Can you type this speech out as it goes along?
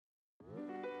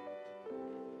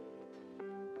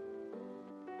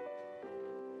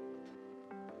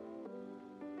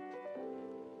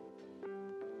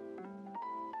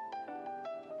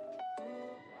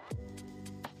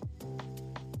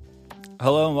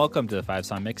Hello and welcome to the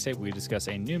 5-Song Mixtape. We discuss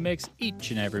a new mix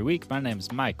each and every week. My name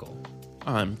is Michael.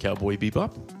 I'm Cowboy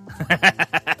Bebop.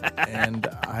 And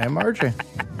I am RJ.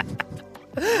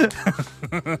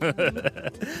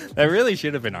 That really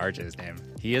should have been RJ's name.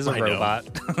 He is a I know.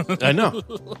 robot. I know.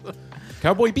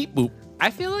 Cowboy Beep Boop. I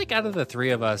feel like out of the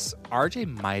three of us,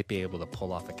 RJ might be able to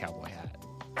pull off a cowboy hat.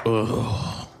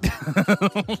 Ugh.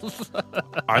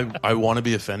 I want to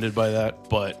be offended by that,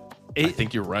 but I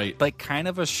think you're right. Like kind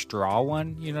of a straw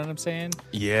one, you know what I'm saying?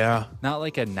 Yeah. Not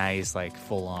like a nice, like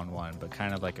full-on one, but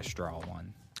kind of like a straw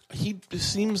one. He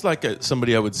seems like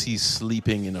somebody I would see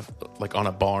sleeping in on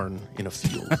a barn in a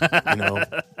field, you know?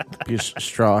 Be a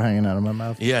straw hanging out of my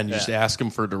mouth. Yeah, and you just ask him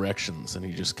for directions, and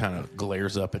he just kind of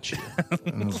glares up at you.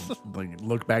 And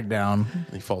look back down.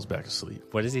 And he falls back asleep.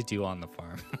 What does he do on the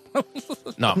farm?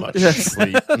 Not much.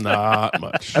 Sleep. Not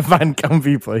much. I find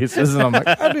comfy places, and I'm like,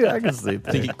 I can sleep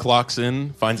I think there. he clocks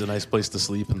in, finds a nice place to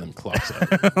sleep, and then clocks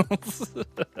out.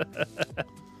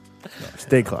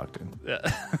 Stay clocked in.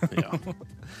 Yeah.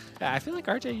 Yeah, I feel like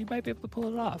RJ, you might be able to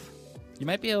pull it off. You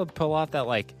might be able to pull off that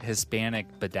like Hispanic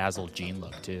bedazzled jean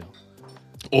look too.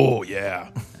 Oh,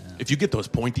 yeah. If you get those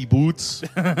pointy boots,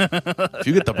 if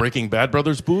you get the Breaking Bad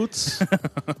Brothers boots,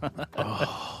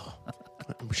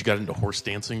 she got into horse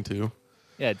dancing too.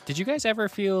 Yeah. Did you guys ever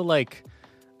feel like,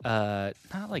 not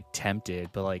like tempted,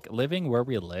 but like living where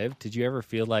we live? Did you ever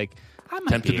feel like I might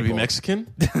Tempted to be able- Mexican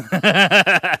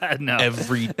No.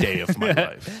 every day of my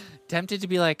life. Tempted to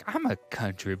be like, I'm a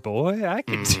country boy. I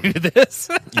can do this.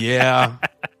 Yeah.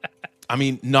 I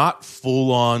mean, not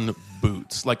full on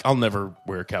boots. Like I'll never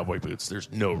wear cowboy boots. There's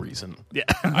no reason. Yeah.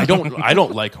 I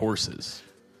don't like horses.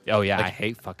 Oh yeah, I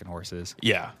hate fucking horses.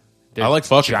 Yeah. They're I like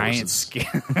fucking giant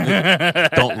horses.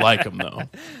 Don't like them though.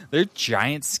 They're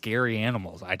giant, scary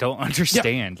animals. I don't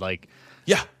understand. Like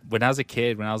Yeah. when I was a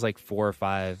kid, when I was like 4 or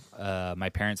 5, my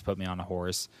parents put me on a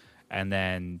horse, and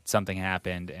then something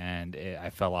happened, and I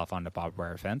fell off on the barbed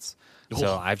wire fence. So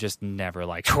Oh. I've just never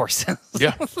liked horses.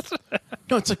 Yeah.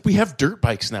 No, it's like we have dirt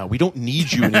bikes now. We don't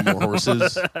need you anymore,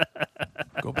 horses.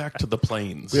 Go back to the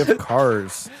plains. We have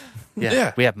cars.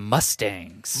 Yeah. We have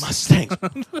Mustangs. Mustangs.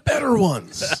 Better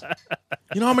ones.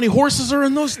 You know how many horses are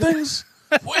in those things?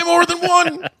 Way more than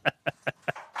one.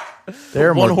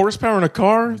 They're One more, horsepower in a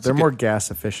car. It's they're like more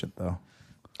gas efficient, though.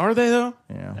 Are they though?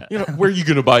 Yeah. You know, where are you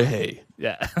going to buy hay?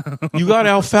 Yeah. You got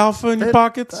alfalfa in your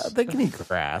pockets? They can eat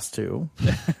grass, too.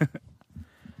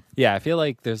 Yeah, I feel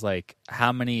like there's like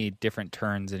how many different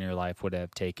turns in your life would it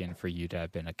have taken for you to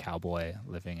have been a cowboy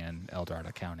living in El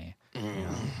Dorado County?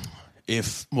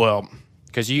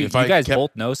 Because you If I guys kept-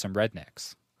 both know some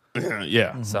rednecks.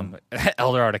 Yeah. Some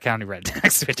El Dorado County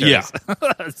rednecks, which Yeah.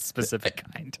 are a specific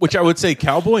kind. Which I would say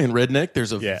cowboy and redneck,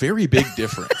 there's a Yeah. very big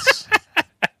difference.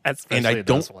 Especially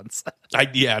those ones.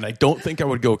 And I don't think I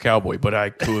would go cowboy, but I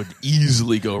could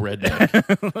easily go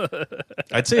redneck.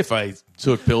 I'd say if I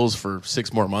took pills for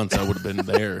 6 more months, I would have been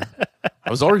there.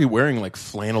 I was already wearing like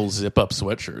flannel zip-up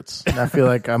sweatshirts. And I feel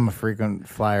like I'm a frequent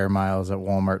flyer miles at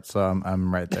Walmart, so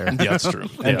I'm right there. Yeah, that's true.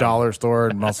 And dollar store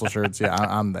and muscle shirts. Yeah,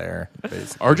 I'm there,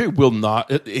 basically. RJ will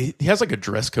not. He has like a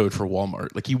dress code for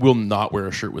Walmart. Like he will not wear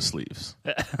a shirt with sleeves.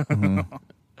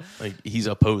 Like he's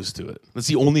opposed to it. That's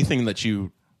the only thing that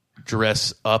you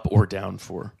dress up or down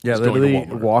for. Yeah, is going to literally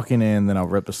Walmart. walking in, then I'll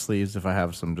rip the sleeves if I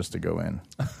have some just to go in.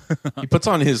 He puts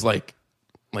on his like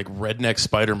redneck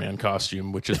Spider-Man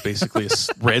costume, which is basically a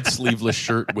red sleeveless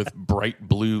shirt with bright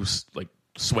blue like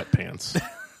sweatpants.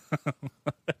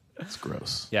 It's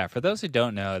gross. Yeah, for those who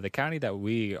don't know, the county that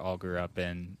we all grew up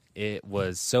in, it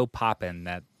was so poppin'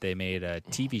 that they made a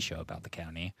TV show about the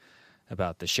county,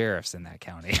 about the sheriffs in that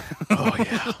county. Oh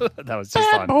yeah, That was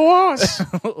just on boss.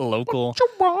 local.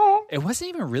 It wasn't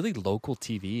even really local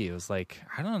TV. It was like,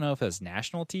 I don't know if it was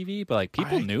national TV, but like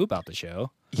people knew about the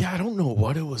show. Yeah, I don't know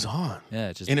what it was on.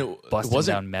 Yeah, just And it busting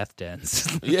wasn't- down meth dens.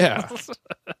 Yeah,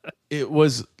 it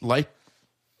was like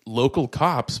local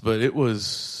cops, but it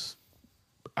wasn't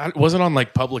on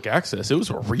like public access. It was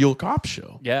a real cop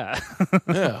show. Yeah.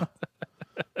 Yeah,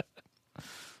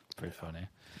 Pretty funny.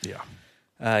 yeah.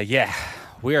 Yeah,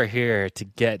 we are here to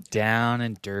get down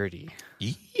and dirty.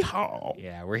 Yeehaw.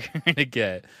 Yeah,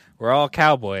 we're all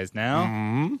cowboys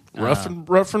now. Rough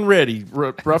and ready,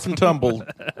 rough and tumble,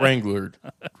 Wrangler.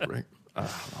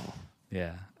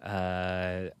 Yeah.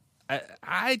 I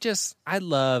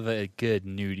love a good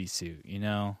nudie suit, you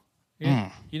know?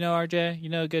 Yeah. You know, RJ? You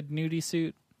know a good nudie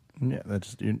suit? Yeah,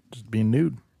 that's you're just being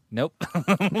nude. Nope.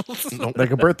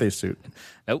 Like a birthday suit.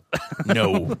 Nope.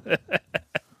 No,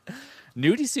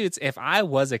 Nudie suits, if I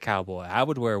was a cowboy, I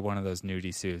would wear one of those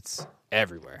nudie suits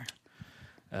everywhere.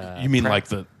 you mean like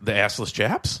the assless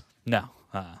chaps? No.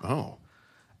 Oh,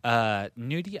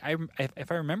 Nudie,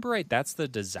 if I remember right, that's the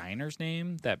designer's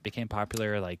name that became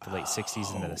popular like the late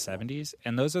 60s into the 70s.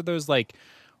 And those are those like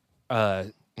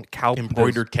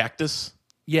Embroidered cactus.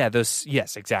 Yeah, those.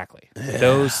 Yes, exactly. Yeah.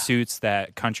 Those suits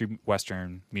that country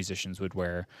western musicians would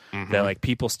wear, that like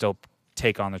people still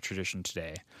take on the tradition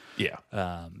today. Yeah,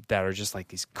 that are just like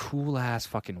these cool ass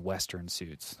fucking western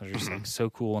suits. They're just like so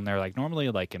cool, and they're like normally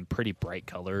like in pretty bright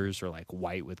colors or like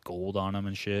white with gold on them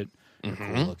and shit. They're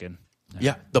cool looking.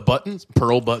 Yeah, the buttons,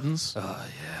 pearl buttons. Oh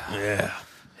yeah.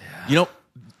 You know,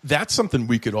 that's something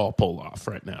we could all pull off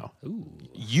right now. Ooh.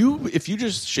 If you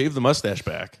just shave the mustache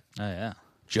back. Oh yeah.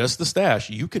 Just the stash,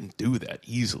 you can do that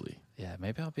easily. Yeah,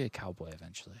 maybe I'll be a cowboy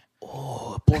eventually.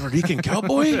 Oh, a Puerto Rican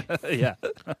cowboy? Yeah.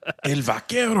 El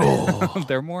vaquero.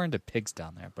 They're more into pigs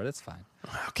down there, but it's fine.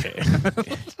 Okay.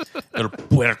 El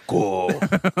puerco.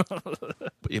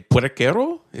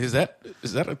 Puerquero? Is that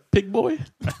a pig boy?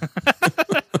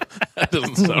 That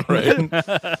doesn't sound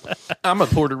right. I'm a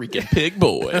Puerto Rican pig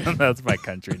boy. That's my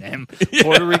country name. Yeah.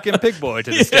 Puerto Rican pig boy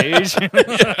to the stage.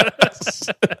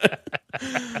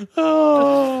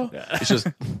 Oh. It's just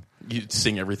you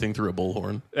sing everything through a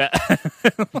bullhorn.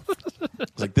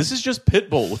 It's like, this is just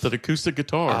Pitbull with an acoustic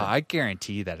guitar. I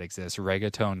guarantee that exists.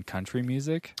 Reggaeton country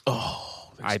music.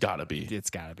 Oh, it's gotta be. It's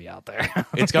gotta be out there.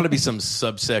 It's gotta be some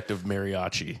subsect of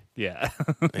mariachi. Yeah.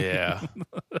 Yeah.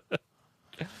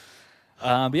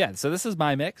 Yeah, so this is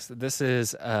my mix. This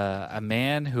is a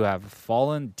man who I've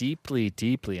fallen deeply,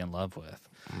 deeply in love with.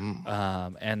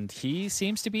 And he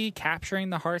seems to be capturing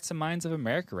the hearts and minds of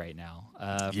America right now.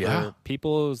 For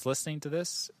people who's listening to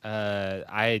this,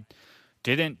 I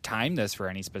didn't time this for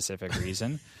any specific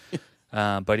reason,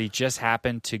 but he just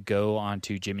happened to go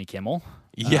onto Jimmy Kimmel.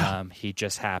 Yeah. He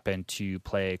just happened to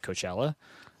play Coachella.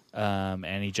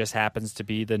 And he just happens to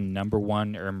be the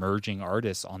 #1 emerging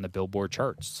artist on the Billboard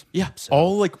charts. Yeah, so.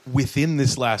 All like within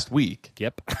this last week.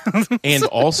 Yep. And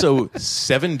also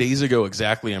 7 days ago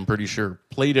exactly, I'm pretty sure,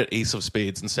 played at Ace of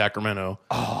Spades in Sacramento,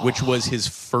 which was his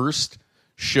first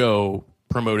show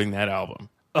promoting that album.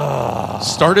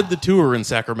 Started the tour in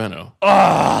Sacramento. It's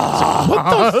like,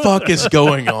 what the fuck is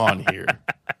going on here?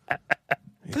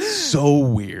 It's so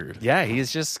weird. Yeah, he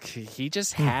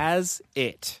just has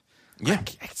it. Yeah.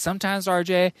 Sometimes,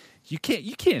 RJ, you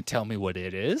can't tell me what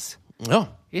it is. No.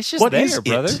 It's just there,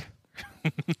 brother.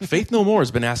 Faith No More has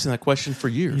been asking that question for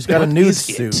years. He's got a nude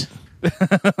suit.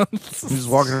 He's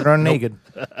walking around naked.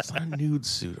 It's not a nude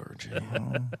suit,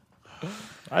 RJ.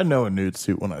 I know a nude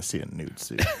suit when I see a nude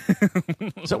suit.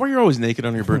 Is that why you're always naked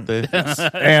on your birthday?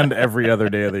 And every other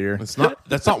day of the year.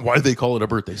 That's not why they call it a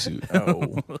birthday suit.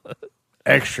 Oh.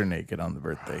 Extra naked on the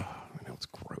birthday. I know, it's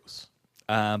gross.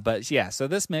 But yeah, so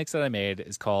this mix that I made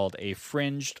is called A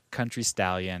Fringed Country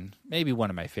Stallion. Maybe one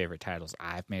of my favorite titles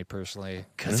I've made personally,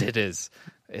 because it's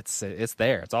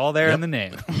there. It's all there in the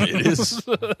name. It is.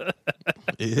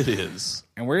 It is.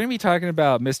 And we're going to be talking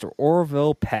about Mr.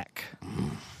 Orville Peck.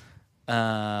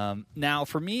 Now,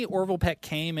 for me, Orville Peck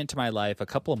came into my life a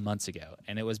couple of months ago,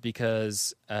 and it was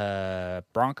because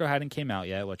Bronco hadn't came out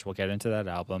yet, which we'll get into that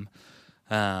album.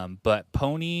 But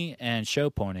Pony and Show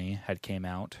Pony had came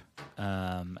out,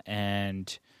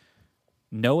 and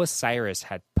Noah Cyrus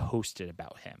had posted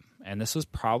about him. And this was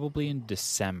probably in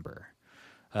December.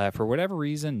 For whatever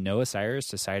reason, Noah Cyrus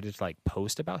decided to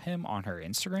post about him on her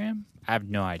Instagram. I have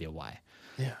no idea why.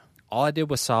 Yeah. All I did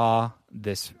was saw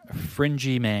this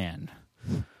fringy man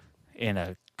in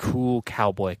a cool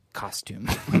cowboy costume.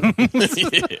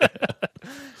 Yeah.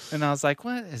 And I was like,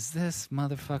 what is this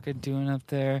motherfucker doing up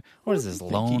there? What is this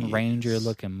Lone Ranger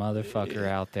looking motherfucker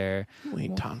out there?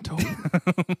 Wait, Tonto.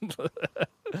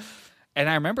 And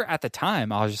I remember at the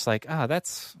time, I was just like, oh,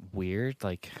 that's weird.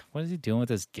 Like, what is he doing with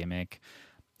this gimmick?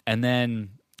 And then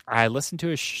I listened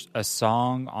to a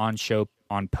song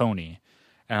on Pony.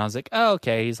 And I was like, oh,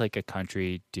 okay, he's like a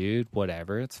country dude,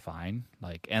 whatever, it's fine.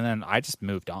 And then I just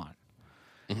moved on.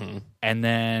 Mm-hmm. And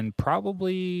then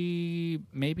probably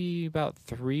maybe about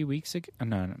 3 weeks ago,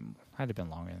 no, it had to have been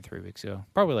longer than 3 weeks ago,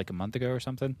 probably like a month ago or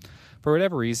something. For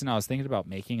whatever reason, I was thinking about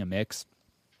making a mix.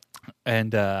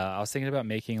 And I was thinking about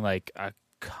making like a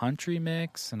country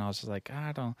mix. And I was just like,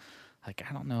 I don't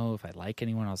know if I like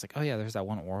anyone. I was like, oh yeah, there's that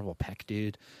one Orville Peck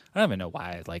dude. I don't even know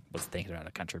why I was thinking about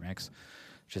a country mix.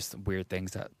 Just weird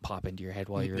things that pop into your head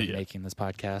while you're making this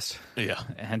podcast. Yeah.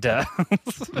 And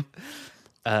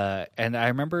and I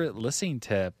remember listening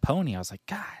to Pony. I was like,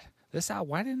 God,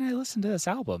 why didn't I listen to this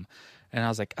album? And I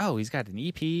was like, oh, he's got an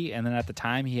EP. And then at the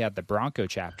time, he had the Bronco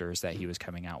chapters that he was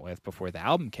coming out with before the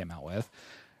album came out with.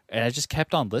 And I just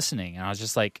kept on listening. And I was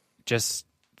just like, just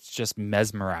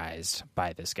mesmerized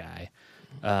by this guy.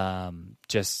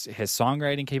 just his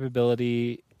songwriting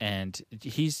capability. And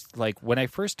he's like, when I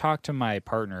first talked to my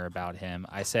partner about him,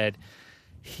 I said,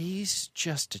 he's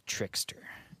just a trickster.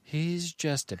 He's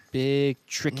just a big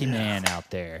tricky man out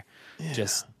there,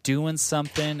 just doing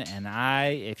something. And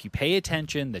if you pay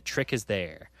attention, the trick is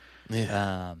there.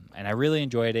 Yeah. And I really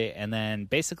enjoyed it. And then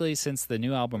basically since the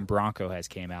new album Bronco has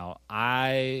came out,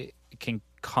 I can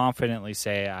confidently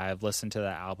say I've listened to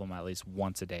that album at least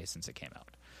once a day since it came out,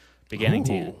 beginning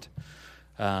to end.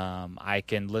 I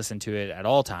can listen to it at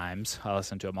all times. I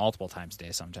listen to it multiple times a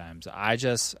day sometimes. I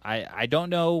don't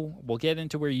know. We'll get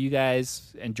into where you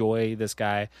guys enjoy this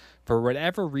guy. For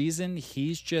whatever reason,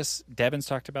 he's just, Devin's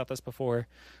talked about this before,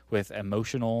 with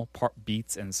emotional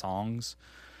beats and songs.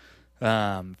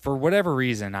 For whatever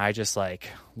reason, I just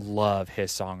love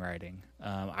his songwriting.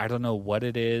 I don't know what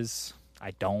it is.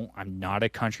 I'm not a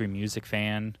country music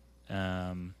fan.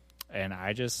 And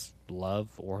I just love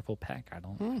Orville Peck. I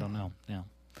don't know. Yeah.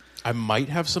 I might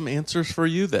have some answers for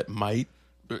you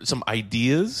some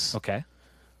ideas. Okay.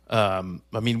 I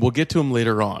mean, we'll get to them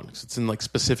later on because it's in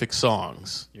specific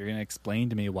songs. You're going to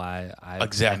explain to me why I'm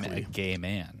a gay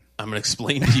man. I'm going to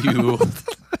explain to you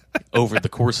over the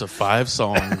course of 5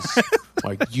 songs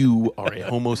why you are a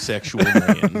homosexual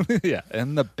man. Yeah,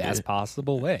 in the best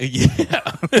possible way.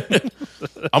 Yeah.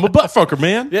 I'm a butt fucker,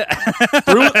 man. Yeah.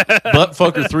 Butt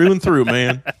fucker through and through,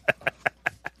 man.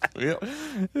 Yep.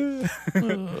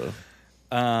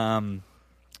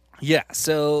 Yeah,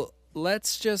 so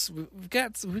we've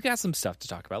got some stuff to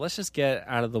talk about. Let's just get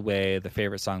out of the way the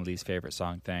favorite song, least favorite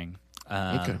song thing.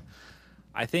 Okay.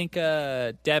 I think,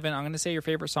 Devin, I'm going to say your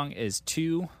favorite song is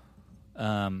 2.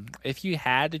 If you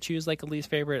had to choose a least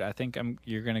favorite, I think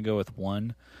you're going to go with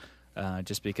 1,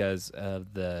 just because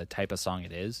of the type of song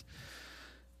it is.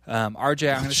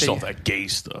 RJ, I'm going to say all that gay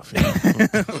stuff.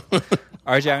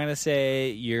 RJ, I'm going to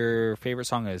say your favorite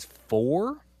song is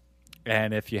 4,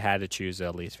 and if you had to choose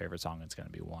a least favorite song, it's going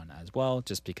to be 1 as well,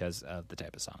 just because of the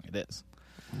type of song it is.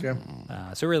 Okay.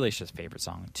 So really, it's just favorite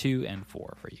song 2 and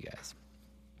 4 for you guys.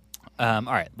 All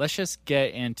right, let's just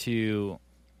get into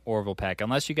Orville Peck,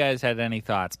 unless you guys had any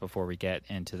thoughts before we get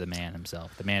into the man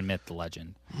himself, the man, myth, the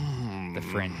legend, the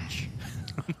fringe.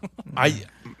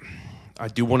 I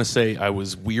do want to say I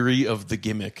was weary of the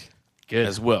gimmick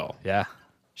as well. Yeah.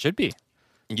 Should be.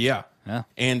 Yeah.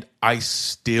 And I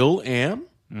still am.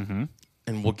 Mm-hmm.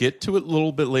 And we'll get to it a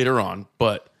little bit later on,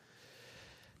 but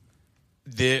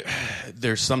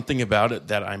there's something about it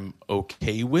that I'm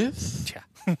okay with.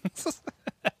 Yeah.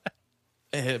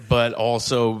 But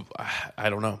also, I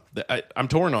don't know. I'm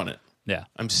torn on it. Yeah.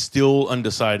 I'm still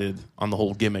undecided on the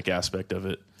whole gimmick aspect of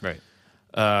it. Right.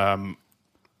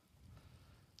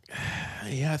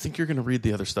 Yeah, I think you're going to read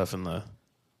the other stuff in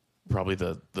probably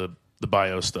the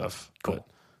bio stuff. Cool. But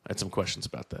I had some questions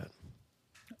about that.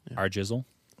 Yeah. Our Jizzle.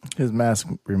 His mask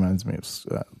reminds me of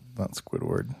not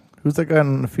Squidward. Who's that guy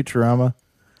in Futurama?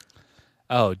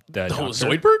 Oh,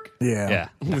 Zoidberg? Yeah.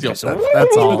 That's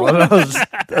all.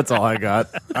 That's all I got.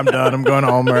 I'm done. I'm going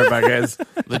home. Right back, guys.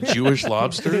 The Jewish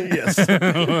lobster? Yes.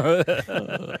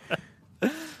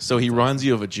 So he reminds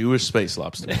you of a Jewish space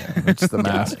lobster. It's the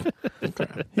mask.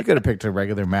 Okay. He could have picked a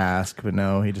regular mask, but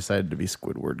no, he decided to be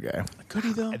Squidward guy. Could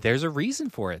he, though? There's a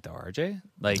reason for it, though, RJ.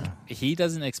 He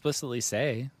doesn't explicitly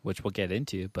say, which we'll get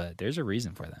into, but there's a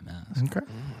reason for that mask. Okay.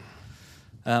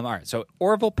 All right, so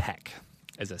Orville Peck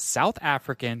is a South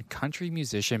African country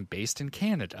musician based in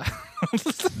Canada.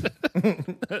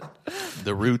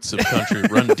 The roots of country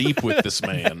run deep with this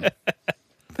man.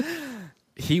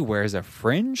 He wears a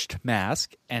fringed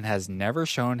mask and has never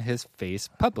shown his face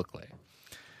publicly.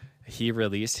 He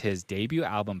released his debut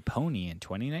album Pony in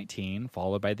 2019,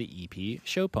 followed by the EP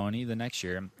Show Pony the next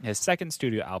year. His second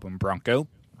studio album Bronco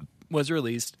was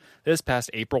released this past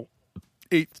April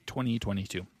 8th,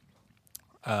 2022.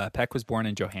 Peck was born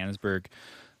in Johannesburg,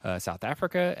 South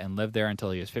Africa, and lived there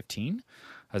until he was 15.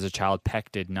 As a child,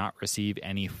 Peck did not receive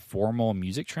any formal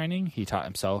music training. He taught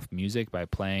himself music by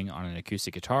playing on an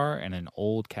acoustic guitar and an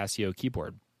old Casio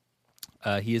keyboard.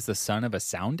 He is the son of a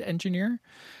sound engineer,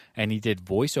 and he did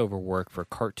voiceover work for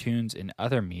cartoons and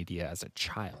other media as a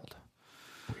child.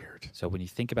 Weird. So when you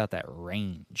think about that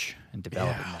range and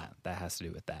developing that has to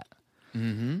do with that.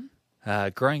 Mm-hmm.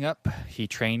 Growing up, he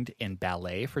trained in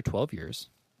ballet for 12 years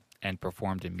and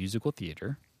performed in musical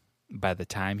theater. By the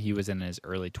time he was in his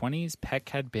early 20s, Peck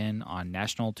had been on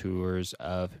national tours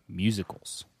of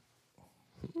musicals.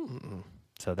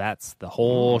 So that's the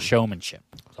whole showmanship.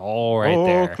 It's all right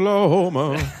there.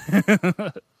 Oklahoma.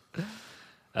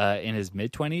 In his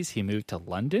mid-20s, he moved to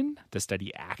London to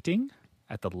study acting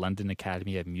at the London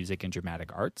Academy of Music and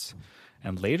Dramatic Arts,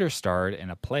 and later starred in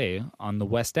a play on the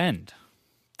West End.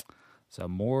 So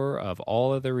more of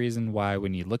all of the reason why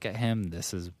when you look at him,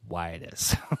 this is why it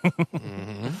is.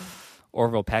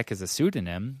 Orville Peck is a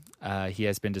pseudonym. He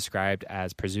has been described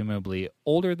as presumably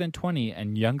older than 20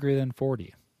 and younger than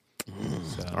 40.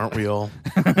 So. Aren't we all?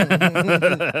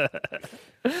 I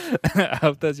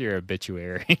hope that's your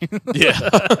obituary.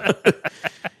 Yeah.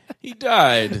 He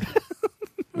died.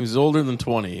 He was older than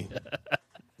 20.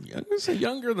 I'm going to say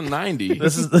younger than 90.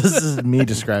 This is me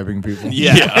describing people.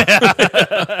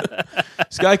 Yeah.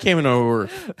 This guy came in over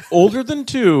older than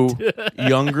 2,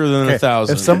 younger than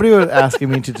 1,000. If somebody was asking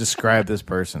me to describe this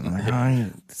person, I'm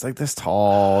like, it's like this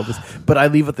tall, but I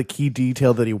leave out the key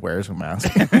detail that he wears a mask.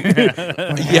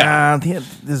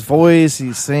 His voice,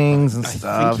 he sings and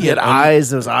stuff. He had eyes.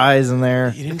 There was eyes in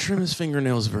there. He didn't trim his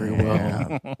fingernails very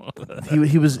well.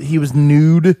 He was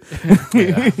nude.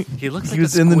 Yeah. He looks like he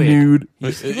was a in the squid. nude. He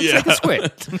looks like a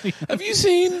squid. Have you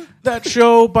seen that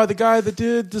show by the guy that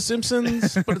did The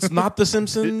Simpsons, but it's not The Simpsons?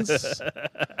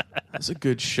 It's a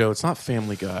good show. It's not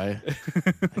Family Guy.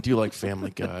 I do like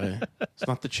Family Guy. It's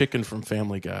not the chicken from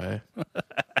Family Guy.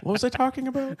 What was I talking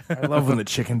about? I love when the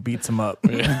chicken beats him up.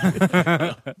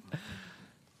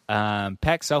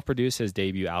 Peck self-produced his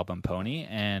debut album Pony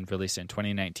and released it in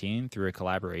 2019 through a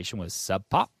collaboration with Sub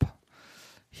Pop.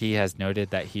 He has noted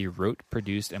that he wrote,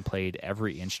 produced, and played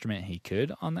every instrument he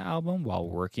could on the album while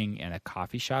working in a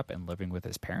coffee shop and living with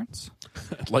his parents.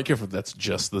 I'd like if that's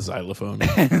just the xylophone.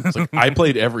 It's like, I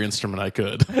played every instrument I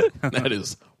could. That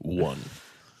is one.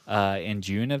 In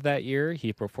June of that year,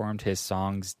 he performed his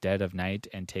songs Dead of Night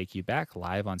and Take You Back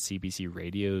live on CBC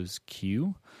Radio's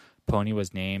Q. Pony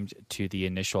was named to the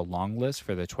initial long list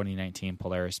for the 2019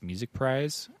 Polaris Music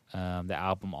Prize. The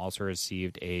album also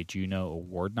received a Juno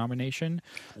Award nomination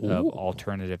of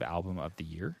Alternative Album of the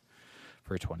Year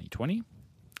for 2020.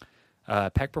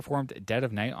 Peck performed Dead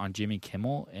of Night on Jimmy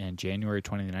Kimmel on January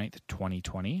 29th,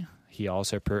 2020. He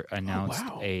also announced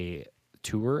a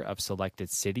tour of selected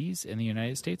cities in the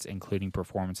United States, including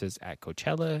performances at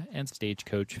Coachella and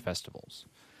Stagecoach festivals.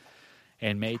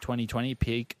 In May 2020,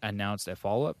 Peak announced a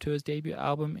follow-up to his debut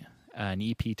album, an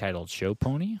EP titled Show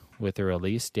Pony, with a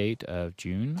release date of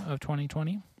June of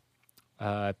 2020.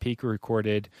 Peak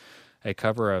recorded a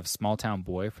cover of Small Town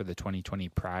Boy for the 2020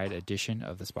 Pride edition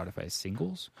of the Spotify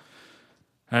singles.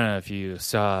 I don't know if you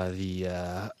saw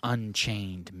the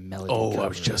Unchained melody cover. I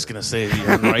was just going to say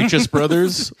the Unrighteous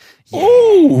Brothers.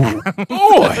 Oh,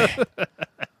 boy.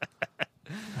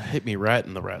 Hit me right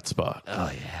in the right spot.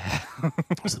 Oh, yeah.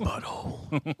 It's the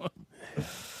butthole.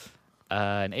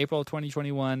 In April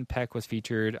 2021, Peck was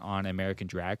featured on American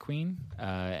Drag Queen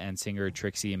and singer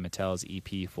Trixie Mattel's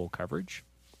EP Full Coverage.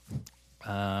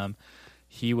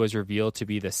 He was revealed to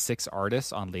be the 6th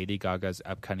artist on Lady Gaga's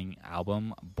upcoming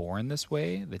album Born This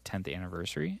Way, the 10th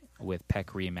anniversary, with Peck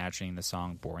reimagining the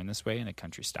song Born This Way in a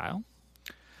country style.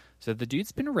 So the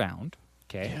dude's been around,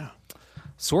 okay? Yeah.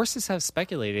 Sources have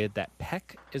speculated that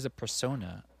Peck is a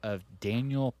persona of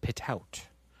Daniel Pitout,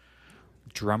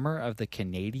 drummer of the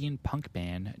Canadian punk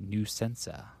band New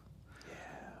Sensa,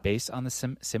 based on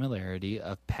the similarity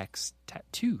of Peck's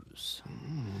tattoos,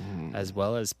 as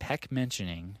well as Peck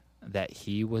mentioning that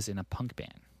he was in a punk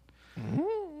band.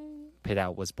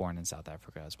 Pitout was born in South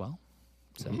Africa as well.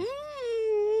 So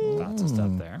lots of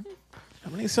stuff there. How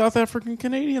many South African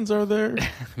Canadians are there?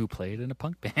 Who played in a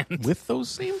punk band. With those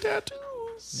same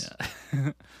tattoos?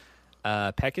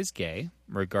 Yeah. Peck is gay.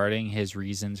 Regarding his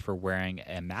reasons for wearing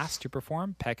a mask to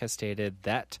perform, Peck has stated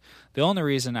that the only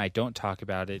reason I don't talk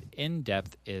about it in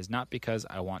depth is not because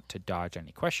I want to dodge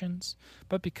any questions,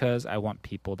 but because I want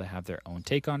people to have their own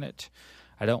take on it.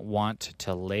 I don't want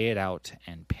to lay it out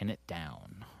and pin it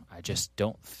down. I just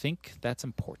don't think that's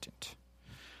important.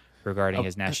 Regarding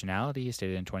his nationality, he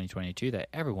stated in 2022 that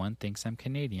everyone thinks I'm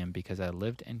Canadian because I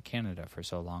lived in Canada for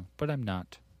so long, but I'm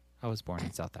not. I was born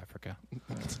in South Africa.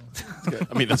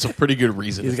 I mean, that's a pretty good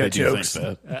reason He's if got they do jokes.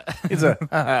 think that. He's a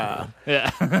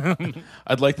Yeah.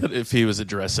 I'd like that if he was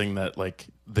addressing that, like,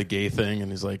 the gay thing,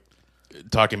 and he's, like,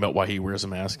 talking about why he wears a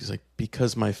mask. He's like,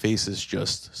 because my face is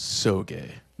just so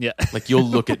gay. Yeah. Like, you'll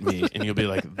look at me, and you'll be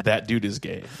like, that dude is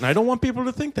gay. And I don't want people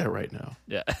to think that right now.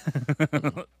 Yeah.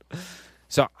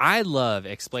 So I love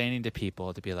explaining to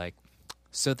people to be like,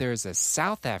 so there's a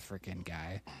South African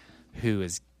guy who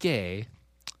is gay,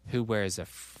 who wears a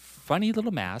funny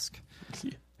little mask,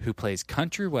 who plays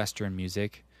country western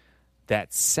music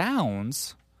that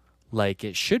sounds like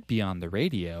it should be on the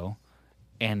radio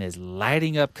and is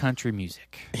lighting up country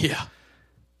music. Yeah.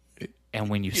 And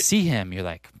when you see him, you're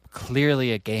like,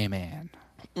 clearly a gay man.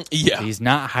 Yeah. He's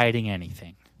not hiding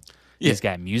anything. Yeah. He's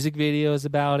got music videos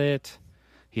about it.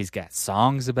 He's got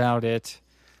songs about it.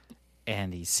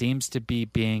 And he seems to be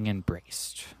being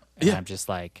embraced. And Yeah. I'm just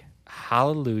like,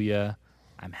 hallelujah,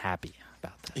 I'm happy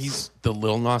about this. He's the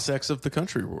Lil Nas X of the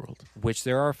country world. Which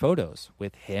there are photos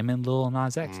with him and Lil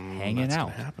Nas X hanging That's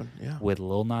out. gonna happen. Yeah. With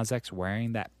Lil Nas X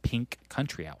wearing that pink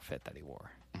country outfit that he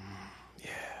wore.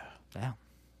 Yeah.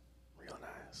 Real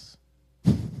nice.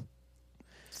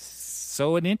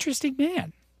 So an interesting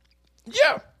man.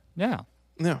 Yeah. Yeah.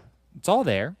 Yeah. It's all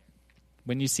there.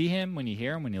 When you see him, when you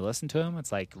hear him, when you listen to him,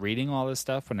 it's like reading all this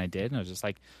stuff when I did, and I was just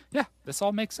like, yeah, this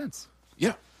all makes sense.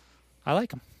 Yeah. I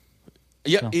like him.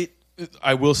 Yeah. So.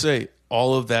 I will say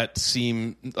all of that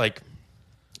seem like,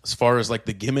 as far as like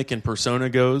the gimmick and persona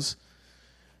goes,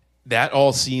 that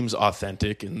all seems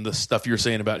authentic. And the stuff you're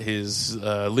saying about his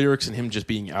lyrics and him just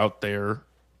being out there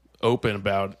open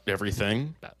about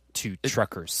everything. About two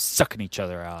truckers sucking each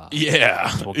other out.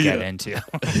 Yeah. We'll get into.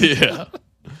 Yeah.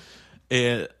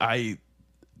 And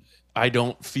I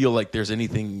don't feel like there's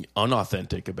anything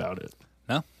unauthentic about it.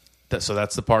 No? So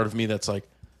that's the part of me that's like,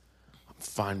 I'm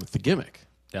fine with the gimmick.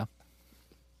 Yeah.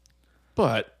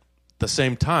 But at the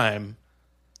same time,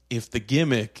 if the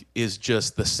gimmick is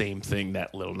just the same thing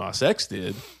that Lil Nas X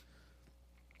did,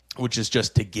 which is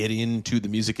just to get into the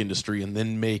music industry and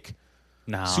then make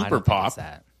No, Super I don't think Pop. it's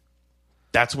that.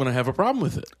 that's when I have a problem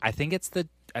with it. I think it's the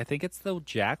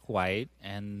Jack White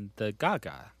and the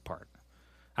Gaga part.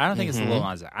 I don't think it's the Lil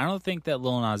Nas X. I don't think that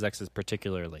Lil Nas X is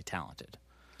particularly talented.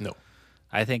 No.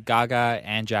 I think Gaga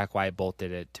and Jack White both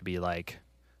did it to be like,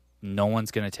 no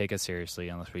one's going to take us seriously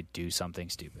unless we do something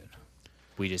stupid.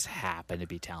 We just happen to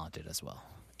be talented as well.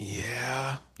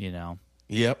 Yeah. You know?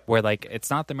 Yep. Where, like, it's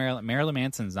not the Marilyn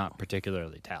Manson's not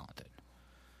particularly talented.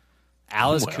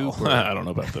 Alice Cooper. I don't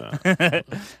know about that.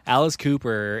 Alice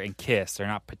Cooper and Kiss are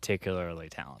not particularly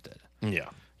talented. Yeah.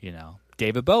 You know?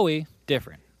 David Bowie,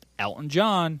 different. Elton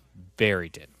John, very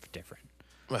different.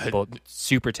 Both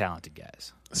super talented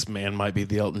guys. This man might be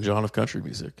the Elton John of country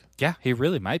music. Yeah, he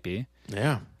really might be.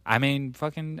 Yeah. I mean,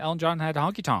 fucking Elton John had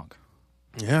Honky Tonk.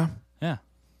 Yeah. Yeah.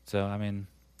 So I mean,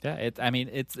 yeah.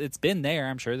 It's been there.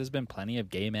 I'm sure there's been plenty of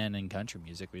gay men in country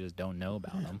music. We just don't know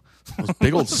about them. Those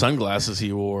big old sunglasses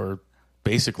he wore,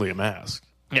 basically a mask.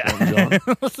 Yeah. Elton John.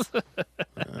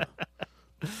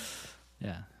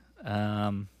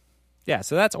 Yeah. Yeah.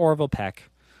 So that's Orville Peck.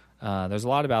 There's a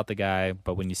lot about the guy,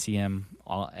 but when you see him,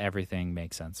 everything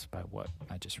makes sense by what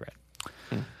I just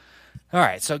read. All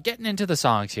right, so getting into the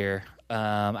songs here,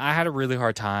 I had a really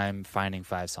hard time finding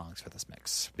 5 songs for this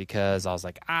mix because I was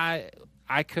like, I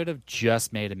could have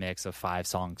just made a mix of 5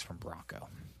 songs from Bronco.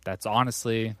 That's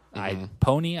honestly,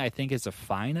 Pony, I think, is a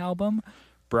fine album.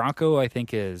 Bronco, I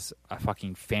think, is a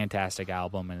fucking fantastic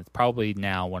album, and it's probably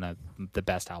now one of the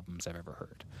best albums I've ever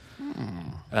heard.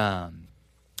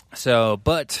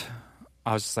 But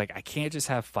I was just like, I can't just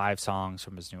have 5 songs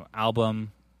from his new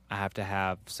album. I have to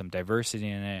have some diversity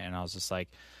in it. And I was just like,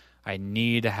 I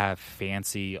need to have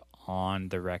Fancy on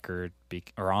the record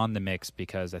or on the mix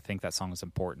because I think that song is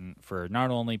important for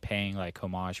not only paying like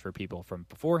homage for people from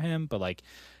before him, but like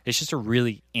it's just a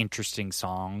really interesting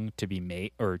song to be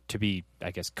made or to be,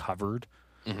 I guess, covered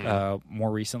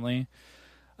more recently.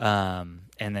 And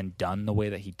then done the way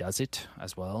that he does it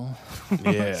as well.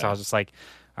 Yeah. So I was just like,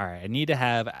 all right, I need to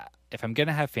have, if I'm going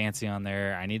to have Fancy on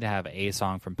there, I need to have a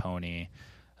song from Pony.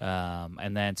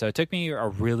 And then, so it took me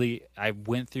I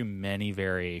went through many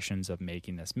variations of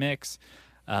making this mix.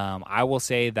 I will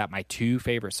say that my 2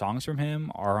 favorite songs from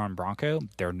him are on Bronco.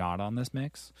 They're not on this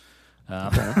mix.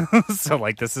 So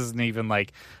like, this isn't even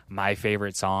like my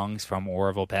favorite songs from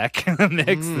Orville Peck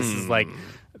mix.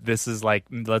 This is like,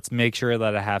 let's make sure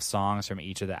that I have songs from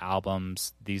each of the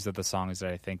albums. These are the songs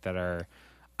that I think that are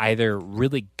either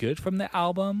really good from the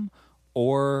album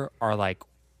or are like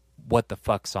what the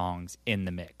fuck songs in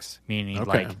the mix. Meaning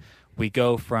like we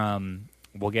go from,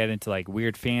 we'll get into like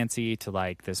Weird Fancy to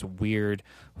like this weird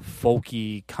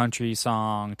folky country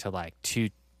song to like 2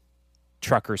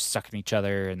 truckers sucking each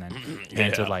other and then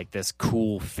into like this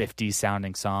cool 50s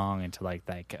sounding song into like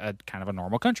a kind of a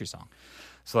normal country song.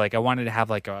 So like I wanted to have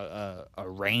like a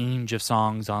range of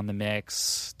songs on the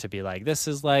mix to be like, this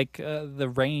is like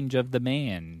the range of the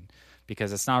man,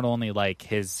 because it's not only like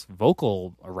his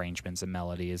vocal arrangements and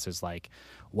melodies is like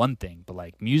one thing, but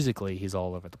like musically he's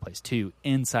all over the place too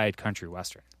inside country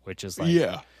western, which is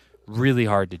like really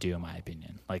hard to do in my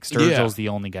opinion. Like Sturgill's the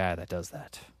only guy that does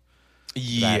that.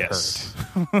 Yes.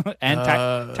 And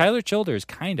Tyler Childers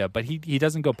kind of, but he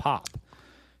doesn't go pop.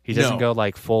 He doesn't go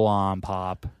like full on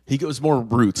pop. He goes more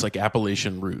roots, like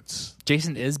Appalachian roots.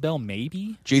 Jason Isbell,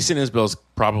 maybe? Jason Isbell's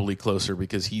probably closer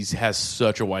because he has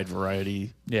such a wide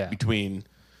variety between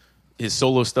his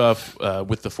solo stuff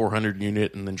with the 400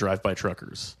 unit and then Drive By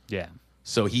Truckers. Yeah.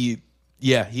 So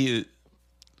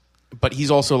but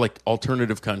he's also like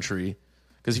alternative country.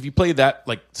 Because if you play that,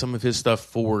 like some of his stuff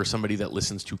for somebody that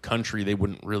listens to country, they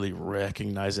wouldn't really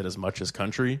recognize it as much as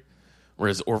country.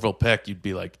 Whereas Orville Peck, you'd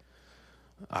be like,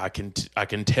 I can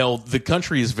tell the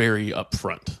country is very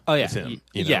upfront. Oh yeah, with him,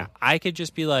 yeah. I could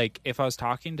just be like, if I was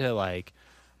talking to like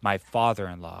my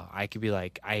father-in-law, I could be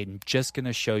like, I'm just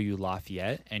gonna show you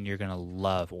Lafayette, and you're gonna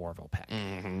love Orville Peck,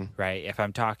 right? If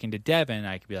I'm talking to Devin,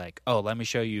 I could be like, oh, let me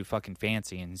show you fucking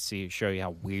Fancy and show you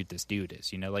how weird this dude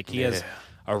is. Like he has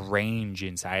a range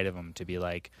inside of him to be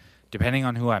like, depending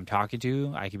on who I'm talking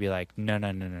to, I could be like, no,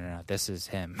 this is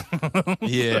him.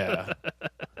 Yeah.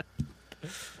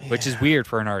 Which is weird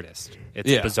for an artist.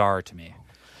 It's bizarre to me.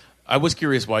 I was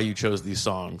curious why you chose these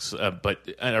songs, but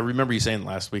I remember you saying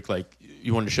last week, like,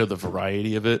 you wanted to show the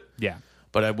variety of it. Yeah.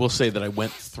 But I will say that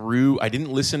I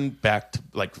didn't listen back to,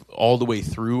 like, all the way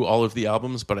through all of the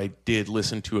albums, but I did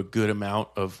listen to a good amount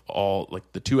of all,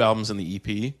 like, the 2 albums and the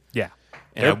EP. Yeah.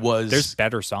 And there's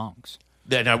better songs.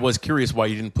 And I was curious why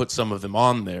you didn't put some of them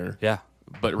on there. Yeah.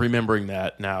 But remembering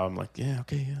that now, I'm like, yeah,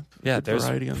 There's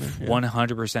variety on there.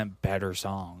 100% better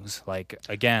songs. Like,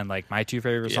 again, like my 2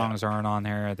 favorite songs aren't on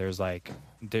there. There's like,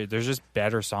 there's just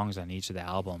better songs on each of the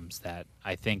albums that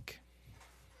I think,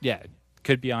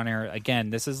 could be on there.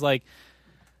 Again, this is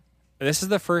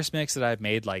the first mix that I've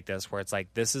made like this, where it's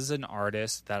like, this is an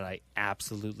artist that I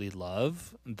absolutely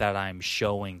love that I'm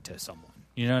showing to someone.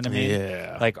 You know what I mean?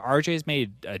 Yeah. Like, RJ's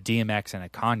made a DMX and a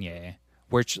Kanye.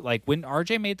 Which, like, when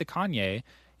RJ made the Kanye,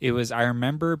 I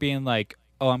remember being like,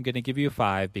 oh, I'm going to give you a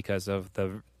 5 because of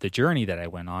the journey that I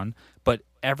went on. But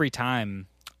every time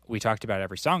we talked about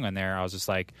every song on there, I was just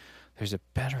like, there's a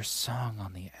better song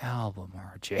on the album,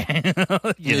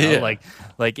 RJ. you know,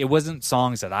 like it wasn't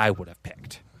songs that I would have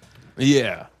picked.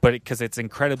 Yeah. But because it's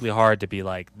incredibly hard to be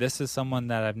like, this is someone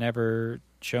that I've never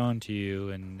shown to you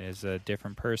and is a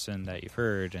different person that you've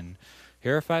heard, and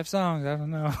here are 5 songs. I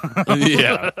don't know.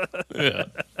 Yeah.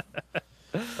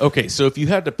 Okay, so if you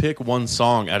had to pick one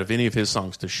song out of any of his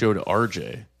songs to show to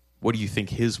RJ, what do you think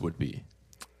his would be?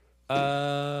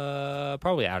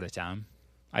 Probably Out of Town.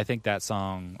 I think that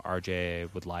song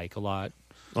RJ would like a lot.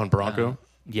 On Bronco?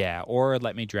 Yeah, or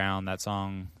Let Me Drown. That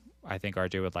song I think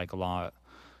RJ would like a lot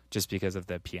just because of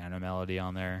the piano melody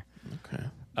on there. Okay.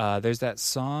 There's that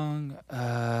song,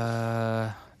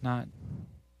 not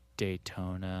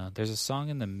Daytona. There's a song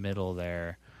in the middle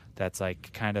there that's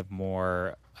like kind of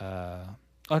more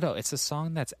it's a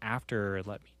song that's after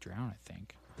Let Me Drown, I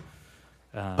think.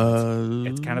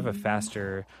 It's kind of a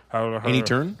faster Any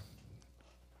Turn?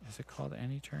 Is it called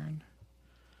Any Turn?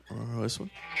 This one?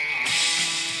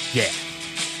 Yeah.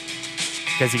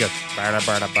 Because he goes barda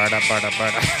barda barda barda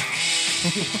barda.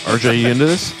 RJ, you into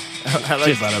this? I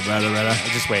like Bada.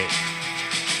 Just wait.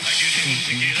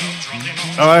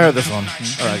 Oh, I heard this one.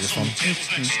 I like this one.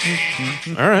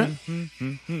 All right.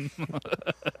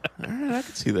 All right, I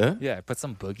can see that. Yeah, put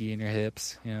some boogie in your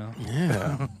hips, you know.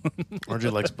 Yeah.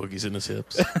 RJ likes boogies in his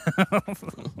hips. I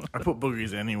put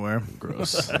boogies anywhere.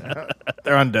 Gross.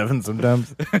 They're on Devin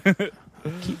sometimes.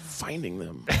 Keep finding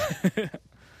them.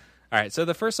 All right, so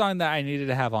the first song that I needed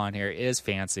to have on here is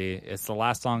Fancy. It's the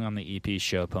last song on the EP,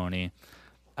 Show Pony,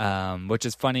 which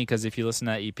is funny because if you listen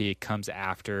to that EP, it comes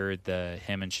after the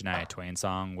him and Shania Twain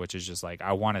song, which is just like,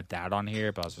 I wanted that on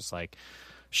here, but I was just like,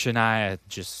 Shania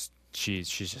she's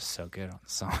just so good on the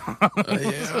song.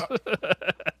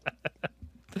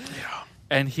 Yeah.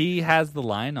 And he has the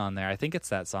line on there. I think it's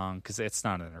that song because it's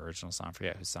not an original song. I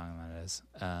forget whose song that is.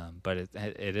 But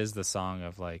it is the song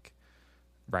of like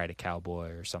Ride a Cowboy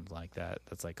or something like that.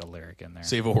 That's like a lyric in there.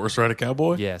 Save a Horse, Ride a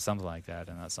Cowboy? Yeah, something like that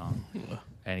in that song.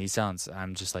 And he sounds,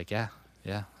 I'm just like, yeah,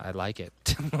 I like it.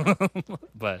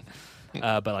 but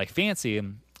like Fancy.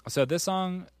 So this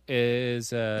song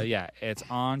is, it's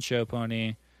on Show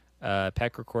Pony.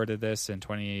 Peck recorded this in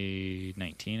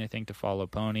 2019, I think, to follow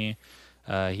Pony.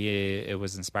 It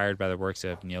was inspired by the works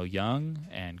of Neil Young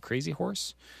and Crazy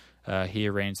Horse. He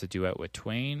arranged the duet with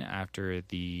Twain after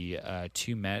the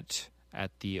two met at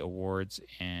the awards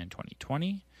in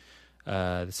 2020.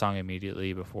 The song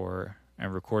immediately before,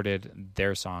 and recorded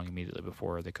their song immediately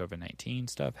before the COVID-19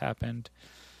 stuff happened.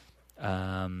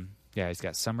 He's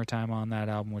got Summertime on that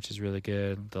album, which is really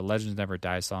good. The Legends Never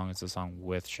Die song is a song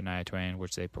with Shania Twain,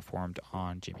 which they performed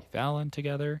on Jimmy Fallon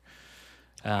together.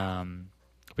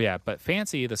 But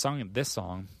Fancy, this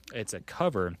song, it's a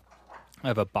cover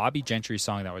of a Bobby Gentry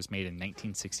song that was made in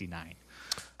 1969.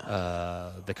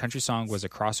 The country song was a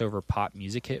crossover pop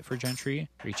music hit for Gentry,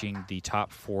 reaching the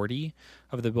top 40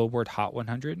 of the Billboard Hot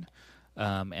 100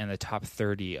 and the top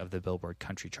 30 of the Billboard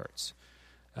country charts.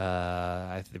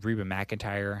 Reba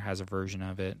McEntire has a version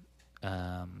of it.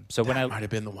 So when That might have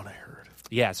been the one I heard.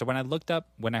 Yeah, so when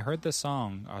I heard this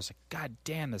song, I was like, God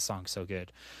damn, this song's so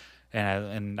good.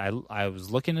 And I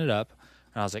was looking it up,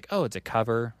 and I was like, oh, it's a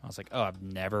cover. I was like, oh, I've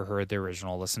never heard the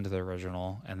original. Listen to the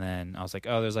original. And then I was like,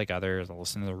 oh, there's like others. I'll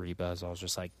listen to the rebuzz. I was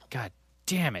just like, God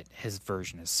damn it, his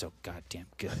version is so goddamn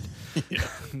good.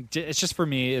 It's just, for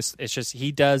me, it's just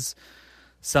he does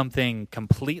something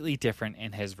completely different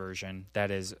in his version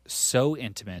that is so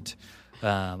intimate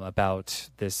about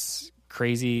this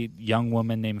crazy young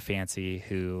woman named Fancy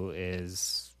who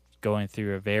is going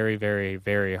through a very, very,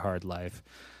 very hard life.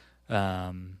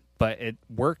 But it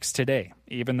works today,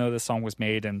 even though the song was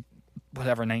made in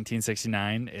whatever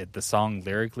 1969. The song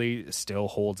lyrically still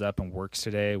holds up and works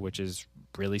today, which is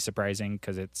really surprising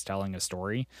because it's telling a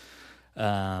story.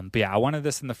 But yeah, I wanted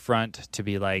this in the front to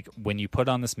be like, when you put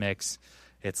on this mix,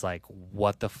 it's like,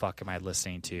 what the fuck am I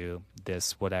listening to?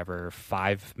 This whatever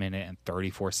 5-minute and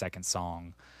 34-second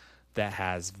song that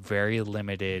has very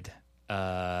limited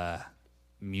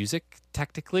music.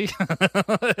 Technically,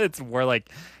 it's more like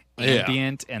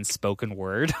ambient and spoken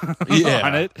word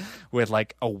on it, with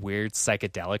like a weird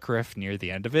psychedelic riff near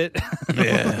the end of it.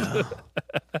 Yeah.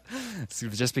 So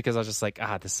just because I was just like,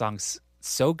 this song's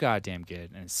so goddamn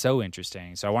good and it's so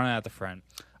interesting. So I wanted it at the front.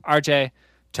 RJ,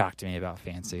 talk to me about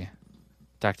Fancy.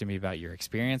 Talk to me about your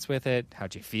experience with it.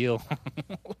 How'd you feel?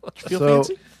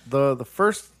 Fancy? The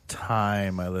first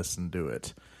time I listened to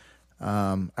it,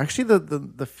 actually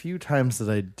the few times that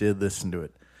I did listen to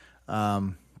it,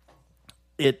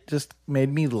 it just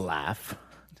made me laugh.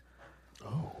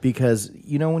 Oh. Because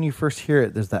when you first hear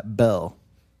it, there's that bell.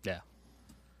 Yeah.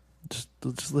 Just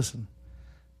listen.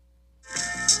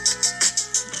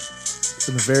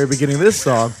 In the very beginning of this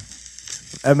song,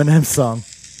 Eminem's song.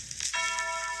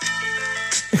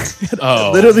 I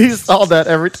literally saw that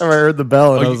every time I heard the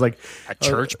bell, and I was like, a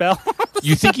church bell?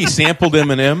 You think he sampled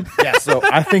Eminem? Yeah, so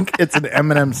I think it's an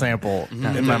Eminem sample in my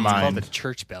It's called mind. the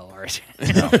church bell, right?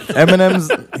 Eminem's,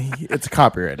 it's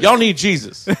copyrighted. Y'all need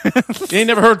Jesus. You ain't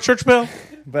never heard Church Bell?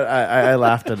 But I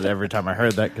laughed at it every time I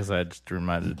heard that because it just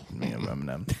reminded me of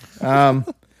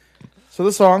Eminem. So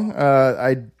the song,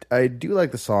 I do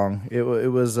like the song. It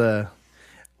was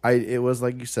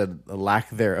like you said, a lack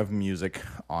there of music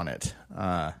on it.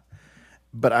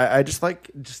 But I just like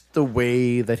just the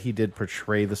way that he did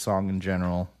portray the song in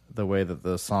general, the way that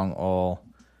the song all.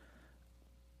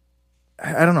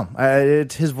 I don't know.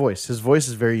 It's his voice. His voice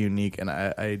is very unique, and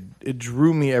it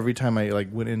drew me every time I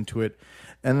went into it.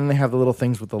 And then they have the little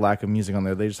things with the lack of music on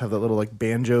there. They just have that little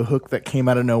banjo hook that came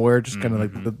out of nowhere, just kind of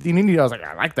like I was like,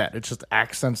 I like that. It just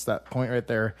accents that point right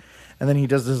there. And then he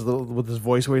does this little with his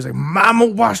voice where he's like, "Mama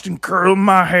washed and curled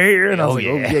my hair," and I was like,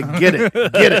 "Oh yeah, get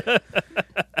it."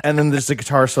 And then there's the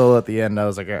guitar solo at the end. I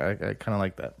was like, I kind of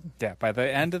like that. Yeah, by the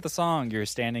end of the song, you're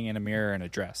standing in a mirror in a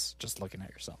dress, just looking at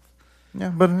yourself. Yeah,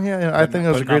 but I think it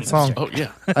was a great song. Oh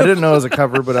yeah. I didn't know it was a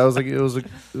cover, but I was like, it was a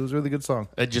really good song.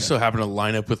 It just so happened to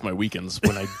line up with my weekends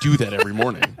when I do that every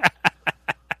morning.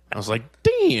 I was like,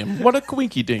 damn, what a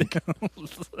quinky dink.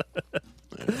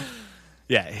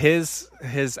 Yeah, his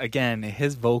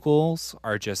vocals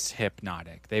are just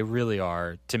hypnotic. They really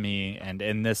are to me, and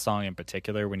in this song in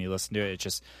particular, when you listen to it,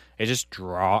 it just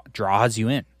draws you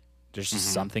in. There's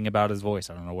just something about his voice.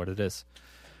 I don't know what it is.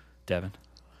 Devin.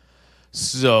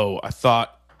 So I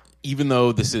thought, even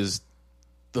though this is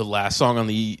the last song on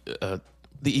the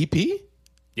EP,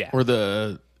 or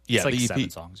it's like the EP 7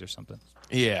 songs or something.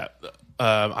 Yeah,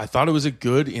 I thought it was a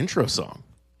good intro song.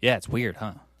 Yeah, it's weird,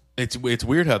 huh? It's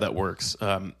weird how that works,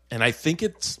 and I think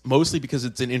it's mostly because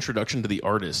it's an introduction to the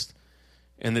artist,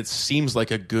 and it seems like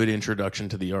a good introduction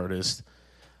to the artist.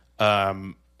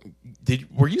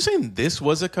 Were you saying this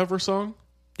was a cover song?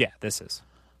 Yeah, this is.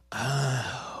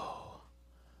 Oh,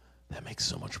 that makes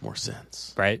so much more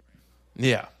sense, right?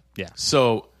 Yeah. Yeah.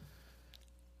 So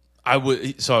I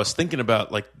was thinking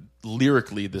about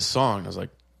lyrically this song. I was like,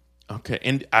 okay.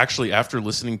 And actually, after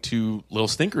listening to Lil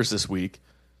Stinkers this week,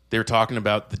 they were talking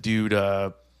about the dude,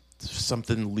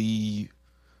 something Lee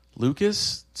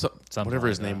Lucas, whatever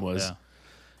his name was.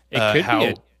 Yeah. It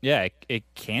could be. It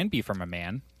can be from a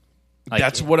man.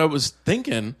 That's what I was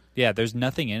thinking. Yeah, there's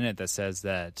nothing in it that says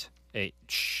that it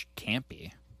can't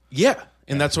be. Yeah,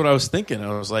 and that's what I was thinking. I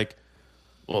was like,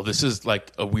 well, this is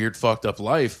like a weird, fucked up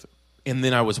life. And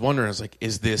then I was wondering, I was like,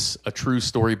 is this a true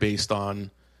story based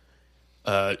on,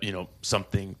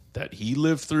 something that he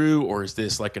lived through, or is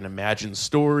this like an imagined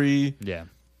story? Yeah.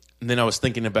 And then I was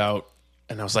thinking about,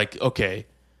 and I was like, okay,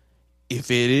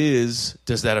 if it is,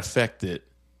 does that affect it?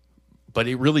 But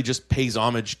it really just pays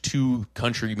homage to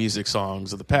country music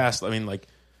songs of the past. I mean,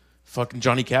 fucking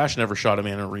Johnny Cash never shot a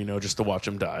man in Reno just to watch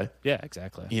him die. Yeah,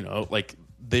 exactly. You know, like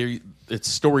it's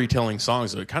storytelling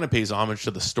songs. So it kind of pays homage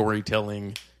to the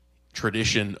storytelling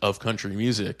tradition of country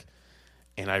music.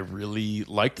 And I really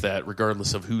liked that,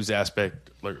 regardless of whose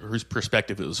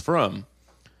perspective it was from.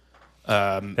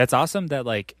 That's awesome that,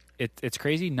 like, it's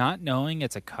crazy not knowing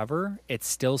it's a cover. It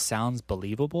still sounds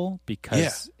believable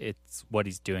because it's what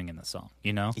he's doing in the song,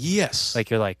 you know? Yes. Like,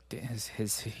 you're like,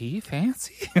 is he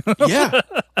fancy? Yeah.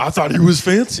 I thought he was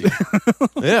fancy.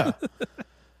 Yeah.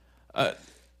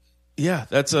 Yeah,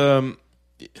 that's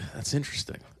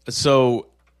interesting. So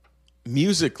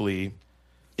musically,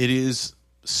 it is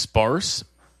sparse,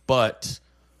 but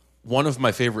one of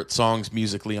my favorite songs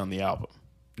musically on the album.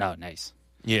 Oh, nice.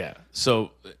 Yeah. So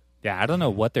yeah, I don't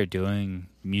know what they're doing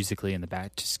musically in the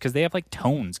back, just because they have like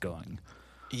tones going.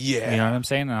 Yeah. You know what I'm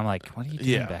saying? And I'm like, what are you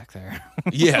doing back there?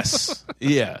 Yes.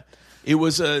 Yeah. It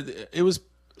was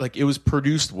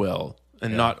produced well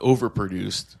and not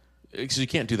overproduced. Because you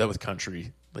can't do that with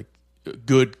country. Like,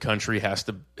 good country has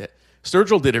to.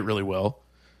 Sturgill did it really well.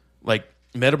 Like,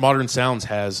 Meta Modern Sounds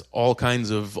has all kinds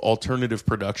of alternative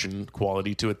production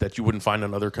quality to it that you wouldn't find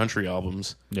on other country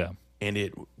albums. Yeah. And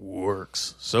it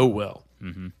works so well.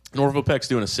 Mm-hmm. Norville Peck's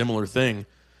doing a similar thing,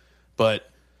 but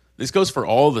this goes for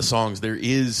all the songs. There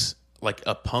is like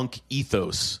a punk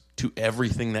ethos to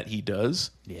everything that he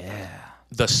does. Yeah.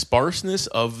 The sparseness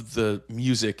of the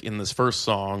music in this first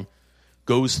song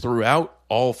goes throughout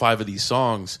all 5 of these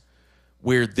songs,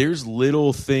 where there's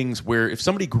little things where if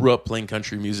somebody grew up playing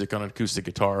country music on an acoustic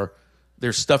guitar,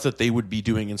 there's stuff that they would be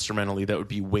doing instrumentally that would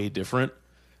be way different.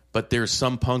 But there's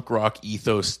some punk rock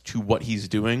ethos to what he's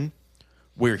doing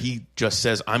where he just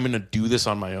says, I'm going to do this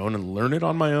on my own and learn it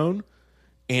on my own.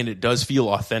 And it does feel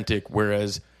authentic.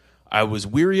 Whereas I was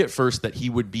weary at first that he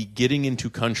would be getting into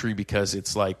country because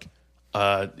it's like,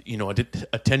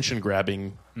 attention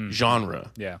grabbing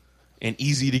genre. Yeah. And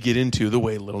easy to get into the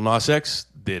way Lil Nas X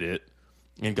did it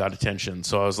and got attention.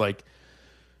 So I was like,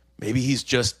 maybe he's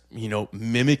just,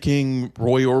 mimicking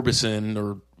Roy Orbison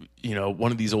or,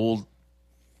 one of these old,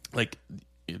 like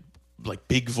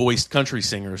big voiced country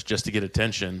singers just to get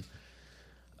attention.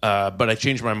 But I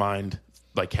changed my mind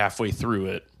like halfway through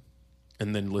it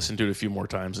and then listened to it a few more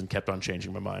times and kept on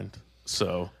changing my mind.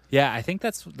 So yeah, I think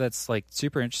that's like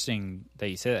super interesting that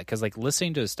you say that, because like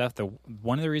listening to his stuff,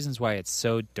 one of the reasons why it's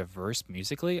so diverse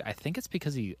musically, I think it's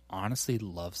because he honestly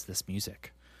loves this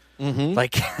music. Mm-hmm.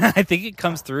 Like I think it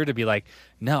comes through to be like,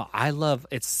 no, I love.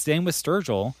 It's same with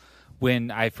Sturgill.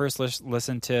 When I first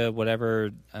listened to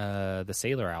whatever the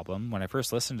Sailor album, when I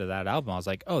first listened to that album, I was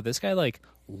like, oh, this guy like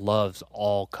loves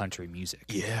all country music.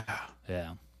 Yeah.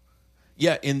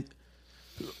 Yeah. And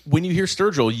when you hear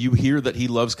Sturgill, you hear that he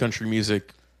loves country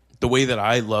music the way that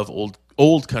I love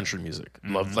old country music.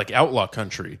 Mm-hmm. Love like outlaw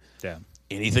country. Yeah.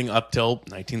 Anything up till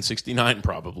 1969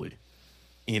 probably.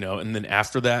 And then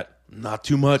after that, not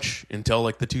too much until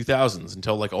like the 2000s,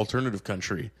 until like alternative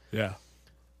country. Yeah.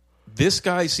 This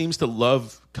guy seems to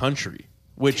love country,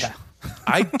 which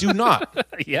I do not.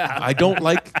 Yeah. I don't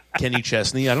like Kenny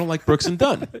Chesney. I don't like Brooks and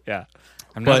Dunn. Yeah.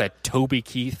 I'm not a Toby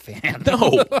Keith fan.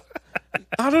 No,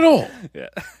 not at all. Yeah.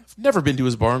 I've never been to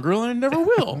his bar and grill, and I never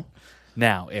will.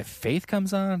 Now, if Faith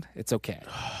comes on, it's okay.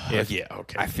 Yeah,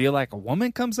 okay. I Feel Like a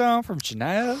Woman comes on from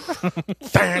Shania.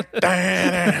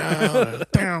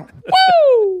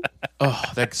 Woo! Oh,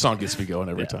 that song gets me going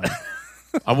every time.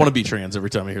 I want to be trans every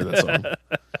time I hear that song.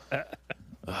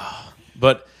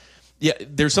 But yeah,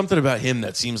 there's something about him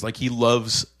that seems like he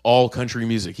loves all country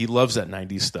music. He loves that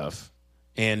 90s stuff.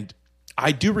 And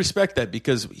I do respect that,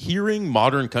 because hearing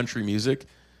modern country music,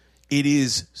 it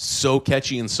is so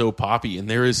catchy and so poppy, and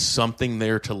there is something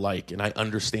there to like, and I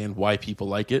understand why people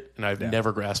like it, and I've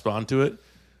never grasped onto it.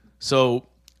 So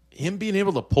him being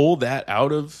able to pull that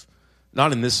out of,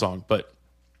 not in this song, but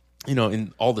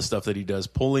in all the stuff that he does,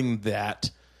 pulling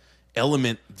that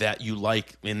element that you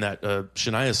like in that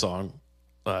Shania song,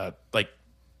 like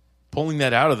pulling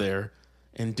that out of there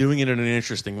and doing it in an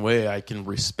interesting way, I can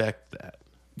respect that.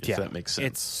 If that makes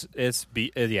sense. That's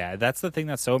the thing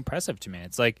that's so impressive to me.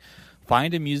 It's like,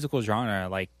 find a musical genre,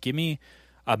 like give me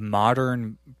a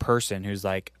modern person who's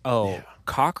like,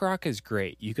 cock rock is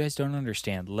great. You guys don't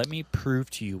understand. Let me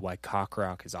prove to you why cock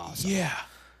rock is awesome. Yeah.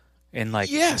 And like,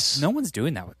 yes, no one's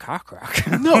doing that with cock rock.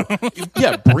 No.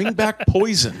 Yeah. Bring back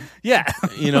Poison. Yeah.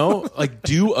 Like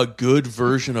do a good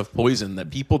version of Poison that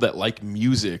people that like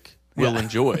music will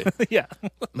enjoy. Yeah.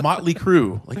 Motley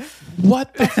Crue. Like,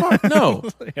 what the fuck? No.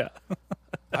 Yeah.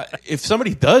 If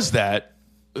somebody does that,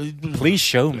 please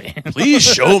show me. Please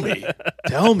show me.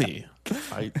 Tell me.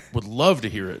 I would love to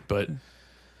hear it. But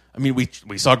I mean,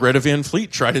 we saw Greta Van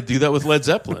Fleet try to do that with Led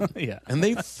Zeppelin. Yeah. And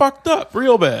they fucked up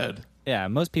real bad. Yeah,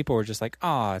 most people were just like,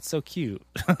 "Oh, it's so cute."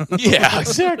 Yeah,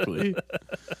 exactly.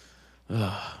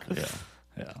 Yeah.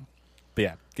 Yeah.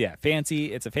 But yeah,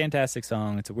 Fancy. It's a fantastic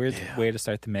song. It's a weird way to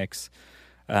start the mix.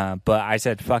 But I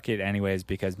said fuck it anyways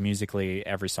because musically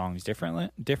every song is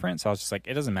different. So I was just like,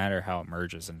 it doesn't matter how it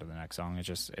merges into the next song.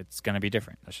 It's gonna be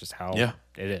different. That's just how it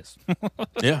is.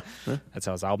 Yeah. That's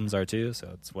how his albums are too.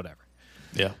 So it's whatever.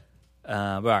 Yeah. But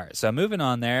all right. So moving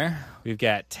on there, we've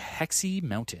got Hexy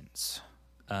Mountains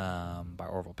by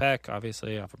Orville Peck,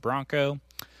 obviously off of Bronco.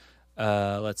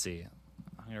 Let's see.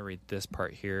 I'm gonna read this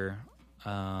part here.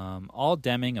 All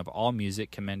Deming of All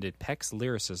Music commended Peck's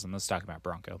lyricism. Let's talk about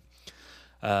Bronco.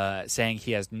 Saying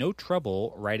he has no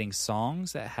trouble writing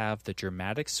songs that have the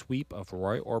dramatic sweep of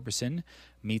Roy Orbison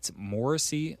meets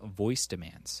Morrissey voice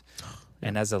demands.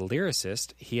 And as a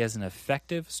lyricist, he is an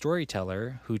effective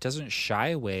storyteller who doesn't shy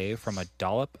away from a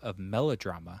dollop of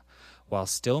melodrama while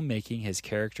still making his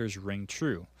characters ring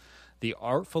true. The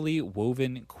artfully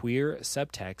woven queer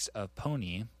subtext of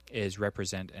Pony is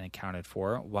represented and accounted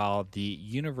for, while the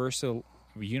universality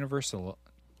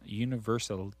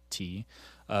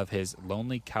of his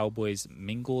lonely cowboy's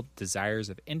mingled desires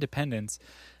of independence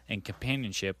and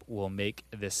companionship will make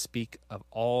this speak of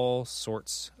all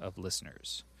sorts of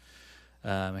listeners.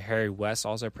 Harry West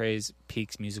also praised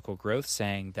Peak's musical growth,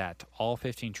 saying that all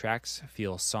 15 tracks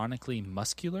feel sonically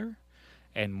muscular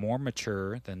and more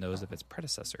mature than those of its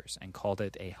predecessors, and called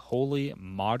it a wholly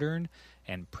modern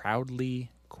and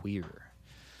proudly queer.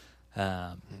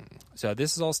 So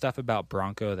this is all stuff about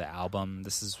Bronco, the album.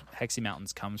 This is Hexy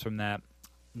Mountains comes from that.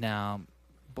 Now,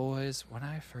 boys, when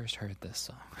I first heard this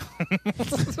song,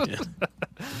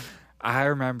 I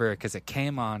remember because it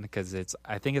came on because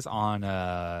I think it's on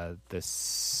the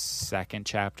second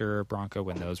chapter of Bronco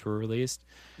when those were released,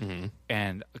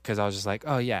 and because I was just like,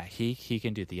 oh yeah, he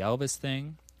can do the Elvis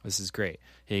thing. This is great.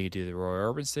 He can do the Roy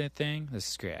Orbison thing.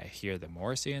 This is great. I hear the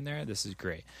Morrissey in there. This is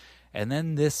great. And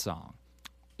then this song.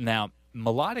 Now,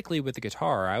 melodically with the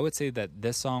guitar, I would say that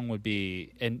this song would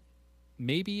be, and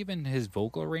maybe even his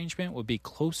vocal arrangement would be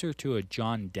closer to a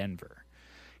John Denver.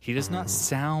 He does not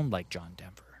sound like John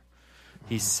Denver.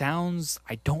 He sounds,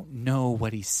 I don't know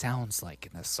what he sounds like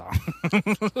in this song.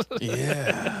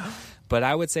 Yeah. But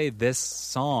I would say this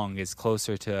song is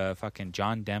closer to fucking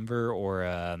John Denver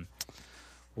or,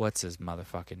 what's his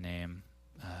motherfucking name?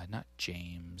 Not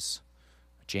James.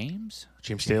 James?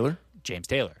 James Taylor? James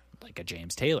Taylor. Like a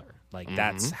James Taylor. Like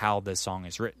that's how this song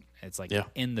is written. It's like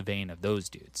in the vein of those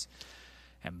dudes.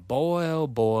 And boy, oh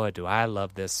boy, do I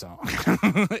love this song.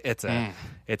 It's a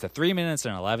 3 minutes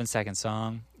and 11 second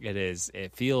song.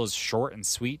 It feels short and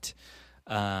sweet.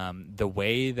 The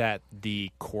way that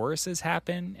the choruses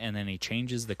happen, and then he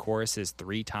changes the choruses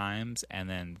 3 times and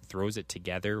then throws it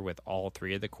together with all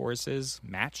 3 of the choruses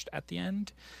matched at the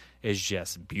end, is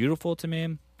just beautiful to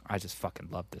me. I just fucking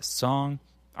love this song.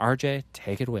 RJ,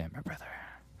 take it away, my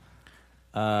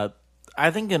brother.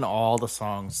 I think in all the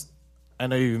songs, I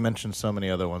know you've mentioned so many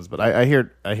other ones, but I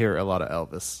hear a lot of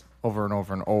Elvis over and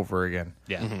over and over again.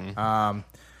 Yeah.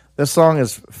 This song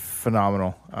is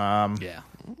phenomenal. Yeah.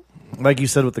 Like you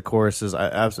said with the choruses, I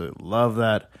absolutely love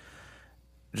that.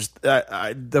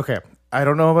 Okay. I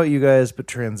don't know about you guys, but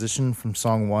transition from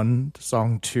song 1 to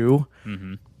song 2.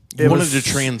 You wanted to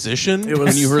transition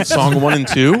when you heard song 1 and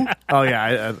 2? Oh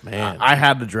yeah, Man. I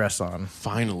had the dress on.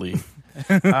 Finally.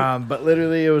 But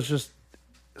literally, it was just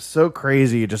so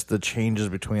crazy, just the changes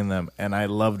between them, and I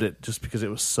loved it just because it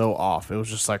was so off. It was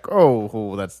just like,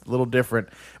 oh, that's a little different,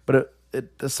 but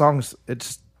the song's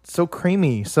it's so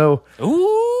creamy, so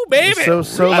Ooh, baby.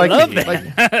 So I like, love that. like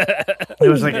it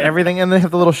was like everything, and they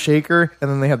have the little shaker, and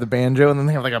then they have the banjo, and then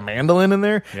they have like a mandolin in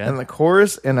there, and the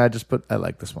chorus, and I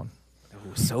like this one.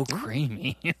 Ooh, so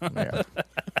creamy. Yeah.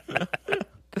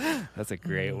 That's a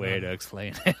great way to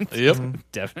explain it. Yep.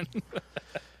 Devin.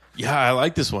 Yeah, I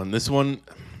like this one. This one,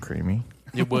 Creamy.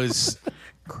 it was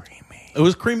Creamy. it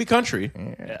was creamy country.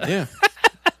 Yeah.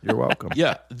 You're welcome.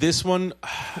 Yeah, this one,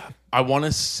 I want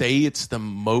to say it's the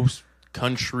most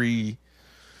country,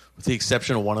 with the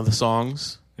exception of one of the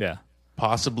songs, Yeah.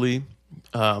 possibly.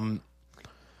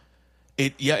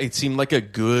 It seemed like a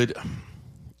good.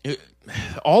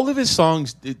 All of his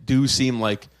songs do seem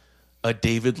like a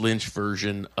David Lynch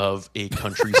version of a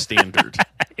country standard.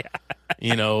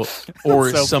 You know,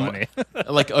 or So some funny.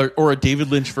 like or a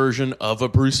David Lynch version of a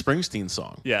Bruce Springsteen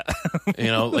song. Yeah. You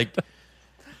know, like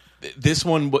this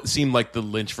one seemed like the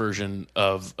Lynch version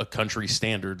of a country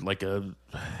standard, like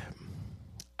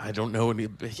I don't know,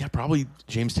 probably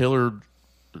James Taylor,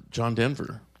 John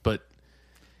Denver, but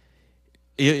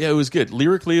Yeah, it was good.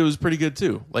 Lyrically, it was pretty good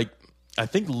too. Like, I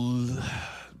think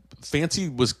Fancy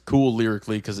was cool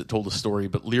lyrically because it told a story,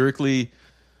 but lyrically,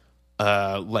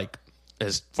 like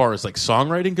as far as like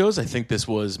songwriting goes, I think this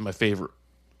was my favorite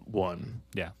one.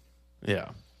 Yeah. Yeah,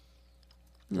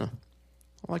 I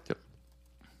liked it.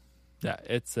 Yeah,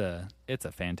 it's a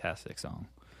fantastic song.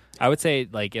 I would say,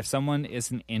 like, if someone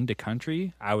isn't into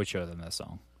country, I would show them this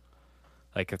song.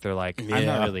 Like, if they're like, I'm not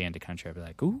Yeah. really into country, I'd be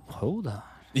like, ooh, hold on.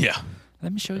 Yeah,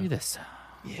 Let me show you this song.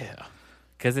 yeah,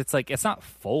 Because it's like, it's not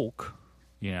folk,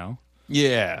 you know?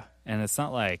 yeah. And it's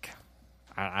not like,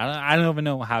 I don't even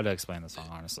know how to explain the song,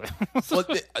 honestly. Well,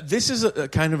 this is a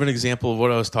kind of an example of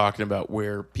what I was talking about,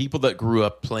 where people that grew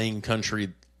up playing country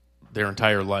their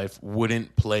entire life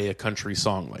wouldn't play a country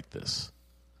song like this.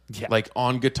 Yeah. Like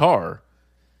on guitar,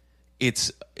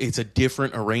 it's a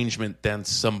different arrangement than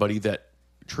somebody that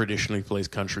traditionally plays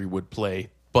country would play,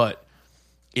 but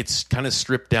it's kind of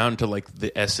stripped down to like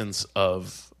the essence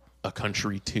of a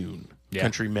country tune,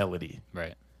 country melody,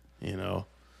 Right. you know?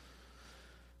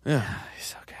 Yeah. He's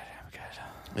so good. I'm good.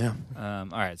 Yeah.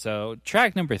 All right, so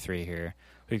track number 3 here.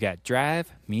 We've got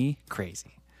Drive Me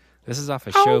Crazy. This is off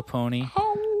of Show Pony.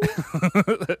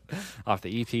 Off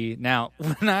the EP. Now,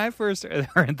 when I first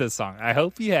heard this song, I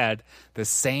hope you had the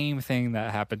same thing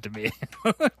that happened to me.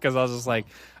 Because I was just like,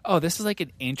 oh, this is like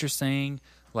an interesting,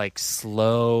 like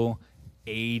slow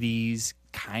 80s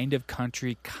kind of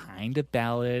country, kind of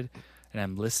ballad. And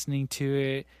I'm listening to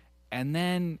it. And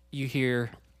then you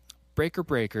hear Breaker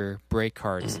Breaker, Break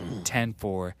Hearts,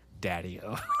 10-4,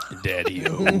 Daddy-O.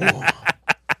 Daddy-o.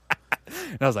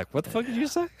 And I was like, what the fuck did you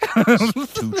say?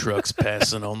 2 trucks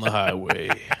passing on the highway.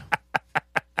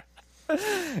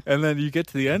 And then you get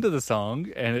to the end of the song,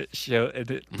 and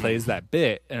it plays that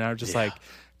bit, and I'm just like,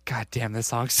 God damn, this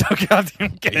song's so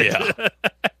goddamn good. Yeah.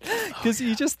 Because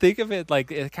you just think of it like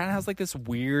it kind of has like this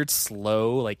weird,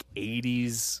 slow, like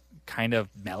 80s kind of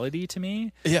melody to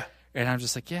me. Yeah. And I'm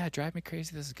just like, yeah, Drive Me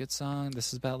Crazy. This is a good song.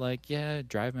 This is about like, yeah,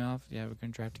 drive me off. Yeah, we're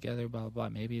going to drive together, blah, blah, blah.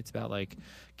 Maybe it's about like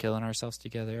killing ourselves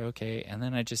together. Okay. And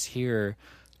then I just hear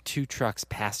 2 trucks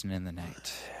passing in the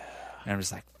night. And I'm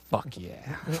just like, fuck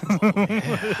yeah.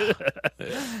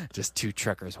 Just 2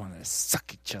 truckers wanting to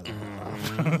suck each other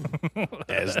off.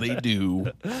 As they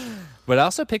do. But I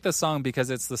also picked the song because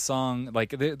it's the song,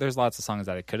 like, there's lots of songs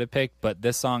that I could have picked, but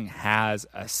this song has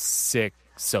a sick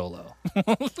solo.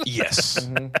 Yes.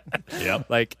 Yep.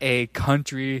 Like a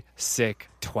country sick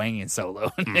twanging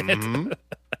solo in it.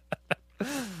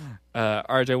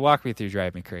 RJ, walk me through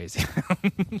Drive Me Crazy.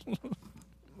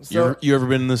 You ever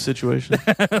been in this situation?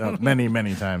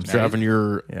 Many times. Driving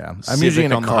your Yeah, I'm Civic usually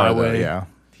in a on the car. highway. Though, yeah,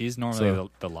 He's normally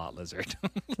the lot lizard.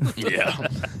 Yeah.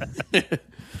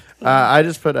 I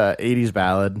just put a '80s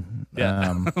ballad.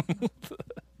 Yeah.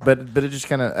 But it just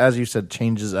kind of, as you said,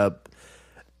 changes up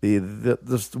the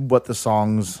what the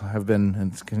songs have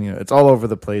been. It's, it's all over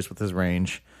the place with his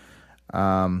range.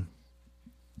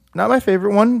 Not my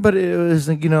favorite one, but it was,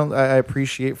 I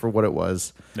appreciate for what it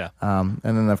was. Yeah. And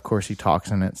then, of course, he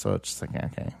talks in it, so it's just like,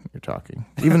 okay, you're talking.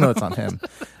 Even though it's not him.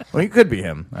 Well, it could be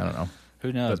him. I don't know.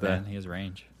 Who knows, But, man? He has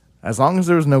range. As long as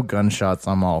there was no gunshots,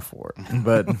 I'm all for it.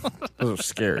 But those are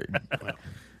scary.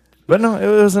 But no,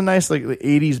 it was a nice, like,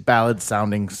 80s ballad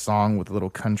sounding song with a little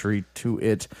country to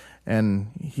it. And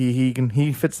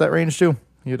he fits that range, too.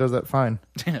 He does that fine.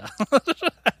 Yeah.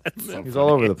 He's all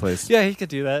over the place. Yeah, he could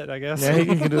do that, I guess. Yeah, he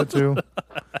can do it, too.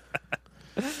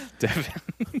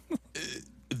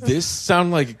 This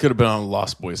sounded like it could have been on a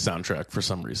Lost Boys soundtrack for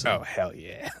some reason. Oh, hell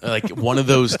yeah. Like one of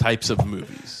those types of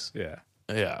movies. Yeah.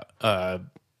 Yeah.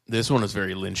 This one is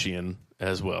very Lynchian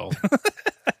as well.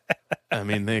 I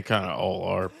mean, they kind of all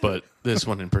are, but this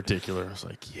one in particular, I was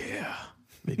like, yeah,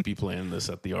 they'd be playing this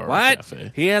at the R What?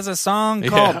 Cafe. He has a song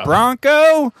called Yeah.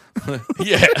 Bronco?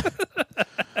 Yeah.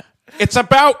 It's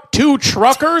about 2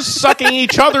 truckers sucking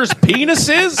each other's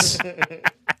penises.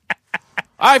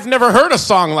 I've never heard a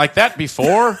song like that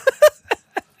before.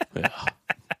 Yeah.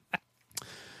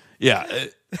 Yeah,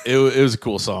 it was a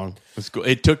cool song. It was cool.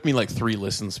 It took me like 3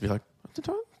 listens to be like, what the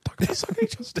talking about sucking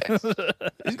each other's dicks?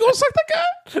 He's going to suck that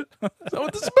guy? Is that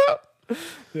what this is about?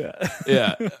 Yeah.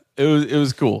 Yeah, it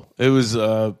was cool. It was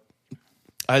I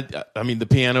mean the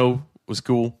piano was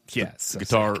cool. Yes. The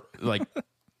guitar like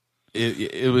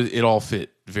it all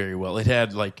fit very well. It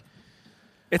had like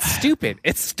It's stupid.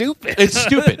 It's stupid. it's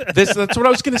stupid. That's what I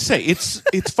was gonna say. It's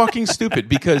fucking stupid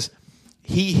because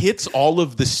he hits all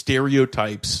of the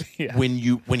stereotypes Yeah.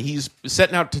 when he's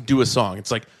setting out to do a song.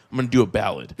 It's like I'm gonna do a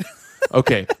ballad.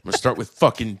 Okay, I'm gonna start with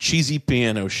fucking cheesy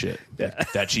piano shit.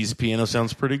 That cheesy piano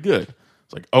sounds pretty good.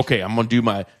 It's like, okay, I'm gonna do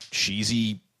my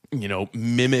cheesy,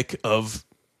 mimic of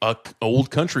a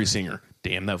old country singer.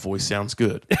 damn, that voice sounds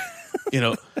good.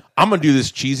 I'm going to do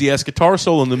this cheesy-ass guitar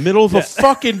solo in the middle of a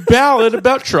fucking ballad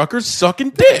about truckers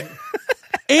sucking dick.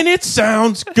 And it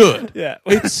sounds good. Yeah.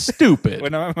 It's stupid.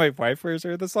 When my wife first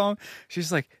heard the song,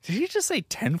 she's like, "Did you just say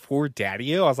 10-4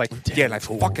 Daddy-O?" I was like, "Yeah, and I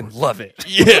fucking love it."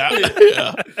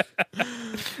 Yeah.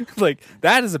 Like,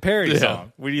 that is a parody Yeah.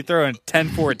 song. When you throw in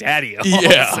 10-4 Daddy-O, Yeah. all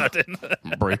of a sudden.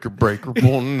 Breaker, breaker,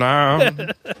 one now.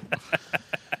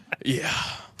 Yeah.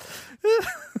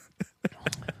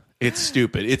 It's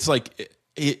stupid. It's like,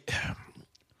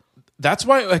 that's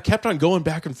why I kept on going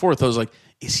back and forth. I was like,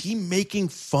 is he making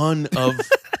fun of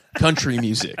country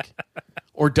music?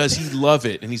 Or does he love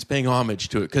it and he's paying homage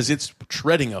to it? Because it's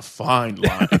treading a fine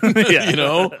line.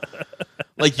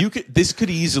 Like this could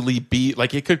easily be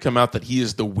like, it could come out that he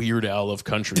is the Weird Al of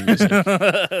country music.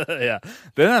 Yeah.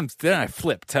 Then I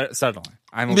flipped suddenly.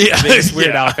 I'm the biggest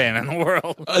Weird Al fan in the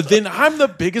world. Then I'm the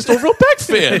biggest Orville Peck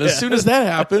fan. As soon as that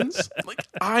happens, like,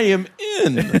 I am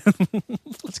in.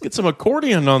 Let's get some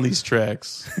accordion on these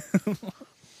tracks.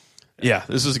 Yeah,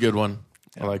 this is a good one.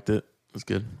 I liked it. It was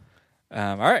good.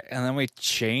 All right, and then we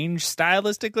change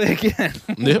stylistically again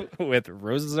Yep. with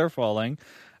 "Roses Are Falling."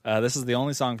 This is the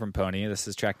only song from Pony. This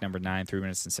is track number 9, 3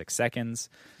 minutes and 6 seconds.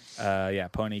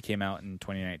 Pony came out in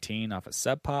 2019 off of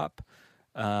Sub Pop.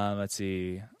 Let's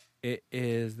see. It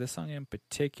is this song in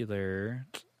particular.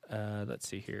 Let's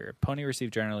see here. Pony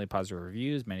received generally positive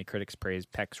reviews. Many critics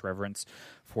praised Peck's reverence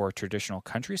for traditional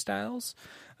country styles.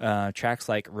 Tracks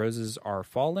like "Roses Are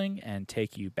Falling" and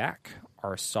 "Take You Back"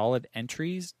 are solid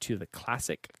entries to the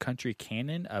classic country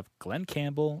canon of Glenn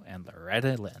Campbell and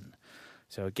Loretta Lynn.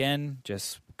 So again,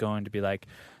 just going to be like,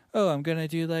 oh, I'm going to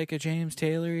do like a James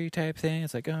Taylor type thing.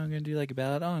 It's like, oh, I'm going to do like a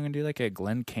ballad. Oh, I'm going to do like a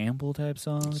Glenn Campbell type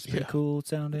song. It's pretty cool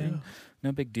sounding.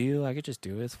 No big deal. I could just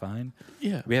do it. It's fine.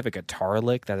 Yeah. We have a guitar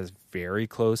lick that is very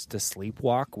close to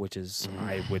Sleepwalk, which is,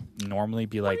 I would normally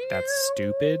be like, that's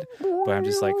stupid. But I'm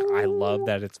just like, I love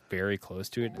that it's very close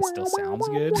to it and it still sounds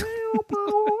good.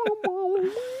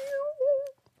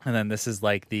 And then this is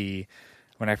like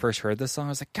when I first heard this song, I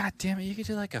was like, God damn it, you could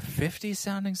do like a 50s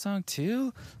sounding song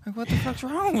too? Like, what the fuck's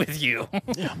wrong with you?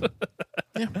 Yeah.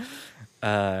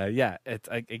 It's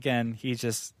like, again,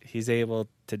 he's able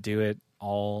to do it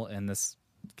all in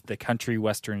the country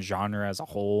western genre as a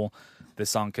whole. This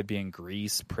song could be in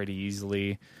Grease pretty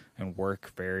easily and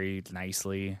work very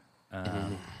nicely.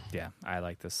 Yeah, I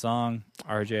like this song.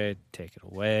 RJ, take it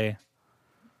away.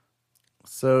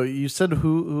 So you said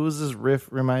who does this riff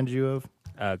remind you of?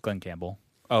 Glenn Campbell.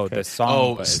 Oh, the song.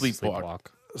 Oh, but it's Sleepwalk.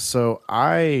 So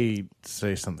I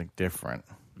say something different.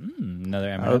 Another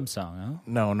Eminem song, huh?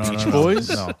 No. Beach Boys?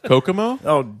 No. Kokomo?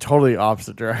 Oh, totally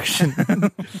opposite direction.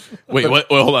 Wait,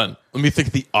 hold on. Let me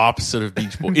think the opposite of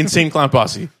Beach Boys. Insane Clown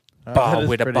Posse. Ball is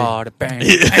with a pretty- ball to bang.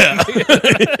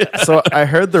 So I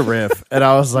heard the riff and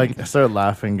I was like, I started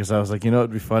laughing because I was like, you know what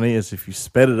would be funny is if you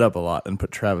sped it up a lot and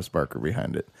put Travis Barker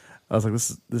behind it. I was like,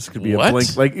 this could be What? a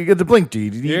blink. Like you get the blink.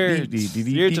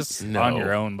 You're just No. on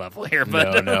your own level here,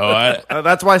 but No.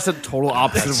 That's why I said total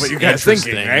opposite of what you guys thinking,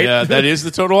 Interesting. right? Yeah, that is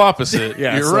the total opposite.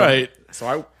 Yeah, You're so- right. So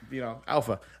I,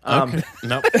 alpha. Okay.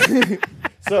 No,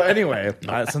 So anyway,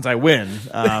 since I win,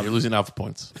 you're losing alpha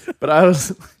points. but I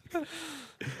was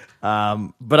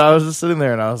just sitting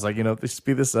there and I was like, if they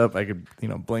speed this up, I could,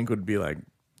 Blink would be like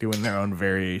doing their own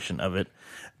variation of it.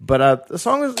 But the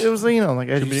song was, like, Do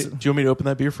you want me to open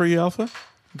that beer for you, Alpha?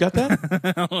 You got that?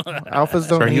 alphas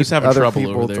don't Sorry, he need was having other trouble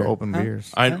people over to there. open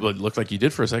beers. Well, it looked like you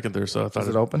did for a second there, so I thought Is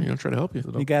it open? Try to help you.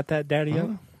 you got that,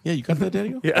 Daddy-O? Yeah, you got that,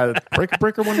 Daddy? Yeah,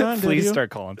 Breaker 19. Please Daddy-o?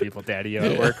 start calling people Daddy-O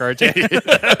at work,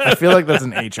 RJ. I feel like that's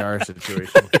an HR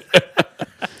situation.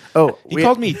 Oh, He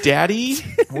called me Daddy.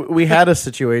 we had a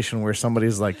situation where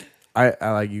somebody's like, I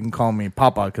like, you can call me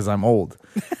Papa because I'm old.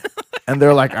 And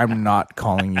they're like, I'm not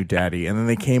calling you Daddy. And then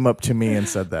they came up to me and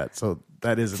said that. So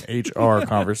that is an HR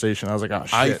conversation. I was like, oh,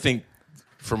 shit. I think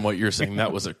from what you're saying,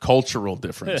 that was a cultural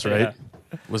difference, right?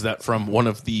 Was that from one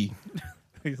of the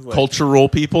cultural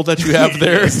people that you have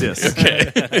there? Yes.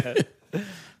 Okay.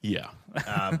 Yeah.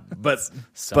 But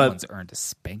Someone's earned a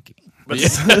spanking.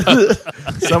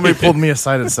 somebody pulled me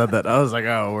aside and said that. I was like,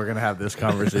 oh, we're going to have this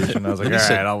conversation. I was like, all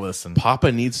Listen, right, I'll listen.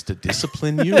 Papa needs to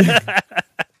discipline you.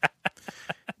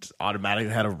 Just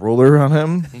automatically had a ruler on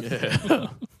him. Yeah.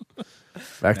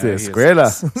 Back to No, the he was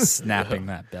escuela. Snapping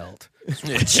that belt.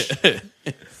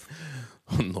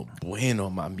 No bueno,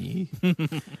 mami.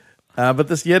 But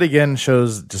this yet again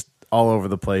shows just all over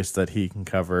the place that he can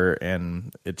cover,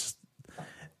 and it's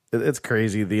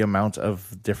crazy the amount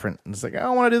of different. It's like, I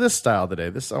want to do this style today.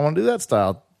 I want to do that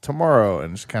style tomorrow,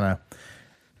 and it's kind of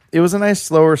It was a nice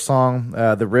slower song.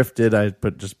 The riff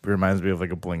just reminds me of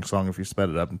like a Blink song if you sped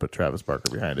it up and put Travis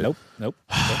Barker behind it. Nope.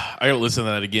 I gotta listen to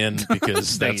that again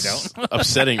because No, you that's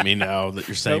upsetting me now that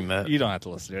you're saying that. You don't have to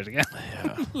listen to it again.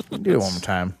 Do it one more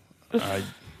time.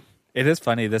 It is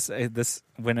funny. This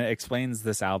when it explains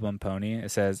this album, Pony, it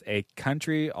says a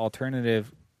country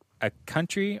alternative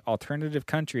country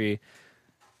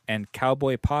and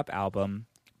cowboy pop album.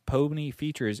 Pony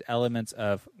features elements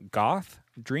of goth,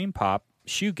 dream pop,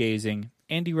 shoegazing,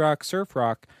 indie rock, surf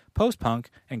rock, post-punk,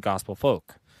 and gospel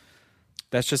folk.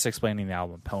 That's just explaining the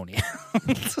album Pony.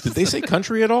 Did they say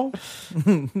country at all?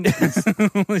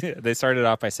 They started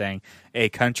off by saying a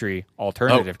country,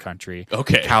 alternative country,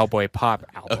 okay. cowboy pop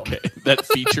album. Okay, that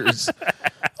features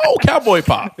cowboy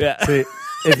pop. Yeah. See,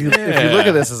 if you look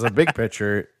at this as a big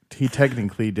picture, he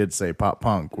technically did say pop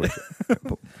punk, which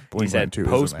He said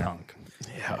post-punk.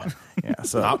 Yeah,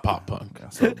 so not pop punk.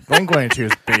 So Blink-182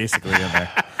 is basically in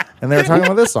there, and they were talking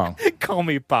about this song. Call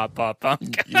me pop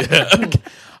punk. Yeah,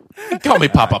 call me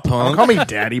Papa Punk. Call me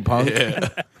Daddy Punk. Yeah.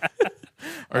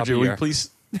 I'll RJ, be will you here. please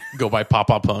go by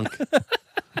Papa Punk?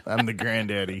 I'm the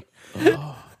granddaddy.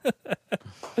 But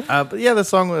yeah, the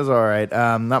song was all right.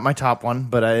 Not my top one,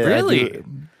 but Really?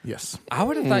 Yes, I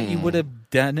would have thought you would have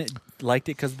done it, liked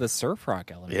it because of the surf rock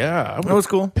element. Yeah, I it was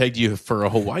cool, pegged you for a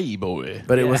Hawaii boy,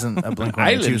 but it wasn't a Blink-182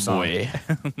 island song. boy.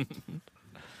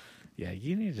 Yeah,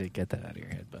 you need to get that out of your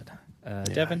head, bud.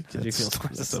 Devin, how do you feel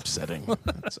towards That's this? upsetting.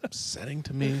 That's upsetting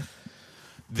to me.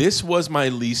 This was my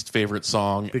least favorite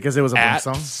song Because it was a Blink at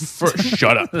song.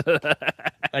 Shut up.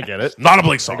 I get it. Not a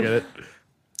Blink song. I get it.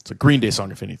 It's a Green Day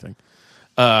song, if anything.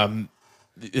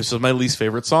 This was my least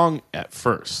favorite song at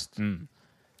first.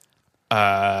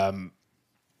 I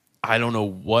don't know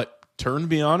what turned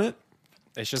me on it.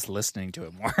 It's just listening to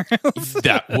it more.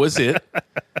 That was it.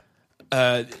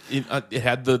 It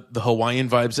had the Hawaiian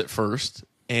vibes at first,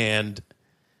 and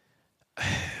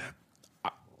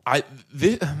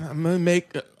I'm gonna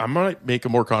make a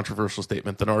more controversial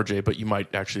statement than RJ, but you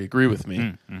might actually agree with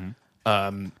me.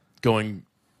 Going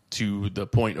to the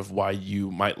point of why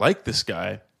you might like this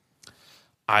guy,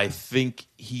 I think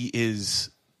he is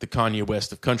the Kanye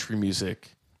West of country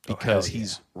music because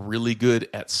he's really good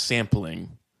at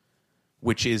sampling,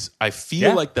 which is, I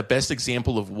feel like, the best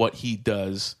example of what he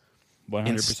does. 100%.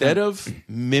 Instead of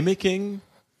mimicking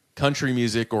country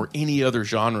music or any other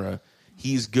genre,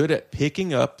 he's good at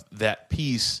picking up that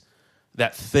piece,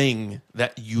 that thing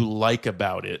that you like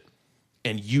about it,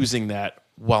 and using that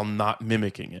while not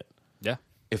mimicking it. Yeah.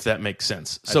 If that makes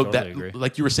sense. I So totally that, agree.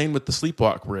 like you were saying with the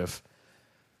Sleepwalk riff,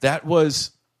 that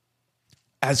was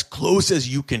as close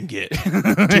as you can get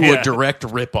to a direct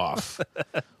ripoff,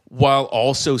 while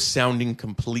also sounding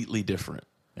completely different.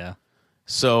 Yeah.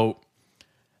 So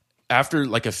after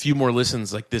like a few more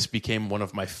listens, like this became one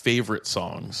of my favorite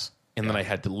songs, and then I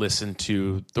had to listen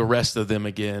to the rest of them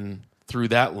again through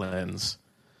that lens.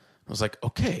 I was like,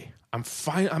 okay, I'm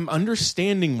fine. I'm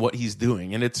understanding what he's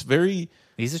doing, and it's very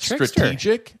He's a trickster.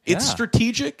 strategic. It's Yeah.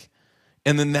 strategic,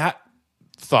 and then that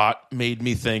thought made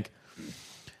me think,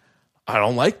 I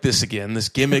don't like this again. This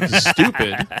gimmick is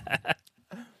stupid,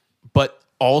 but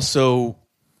also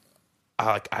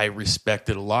I respect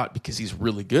it a lot because he's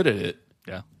really good at it.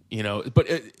 Yeah. You know, but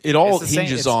it all It's the same-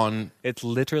 hinges it's- on. It's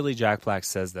literally Jack Black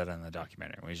says that in the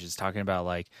documentary. Where he's just talking about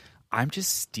like, I'm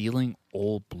just stealing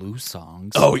old blues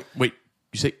songs. Oh wait,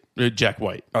 you say Jack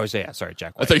White? Oh, yeah, sorry,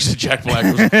 Jack I White. thought you said Jack Black.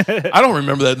 I don't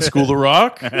remember that in School of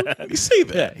Rock. Why do you say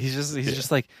that? Yeah, he's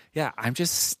just like, yeah, I'm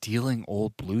just stealing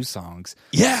old blues songs.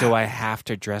 Yeah. So I have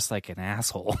to dress like an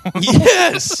asshole.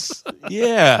 Yes,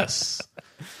 yes.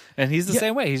 And he's the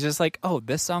same way. He's just like, oh,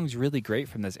 this song's really great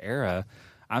from this era.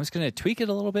 I'm just going to tweak it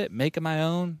a little bit, make it my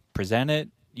own, present it.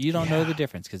 You don't know the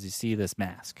difference because you see this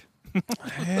mask.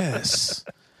 Yes.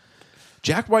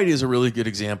 Jack White is a really good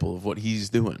example of what he's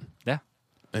doing. Yeah.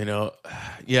 You know,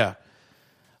 yeah.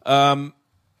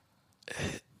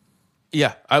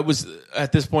 Yeah, I was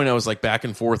at this point I was like back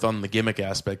and forth on the gimmick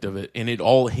aspect of it, and it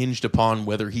all hinged upon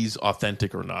whether he's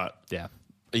authentic or not. Yeah.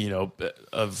 You know,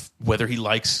 of whether he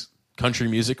likes country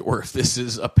music or if this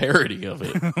is a parody of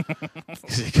it.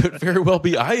 'Cause it could very well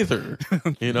be either,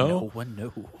 you know? No one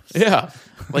knows. Yeah.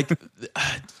 Like,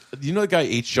 you know the guy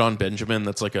H. John Benjamin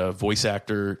that's like a voice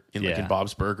actor in like Yeah. in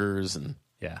Bob's Burgers and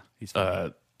Yeah. He's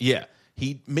funny. yeah.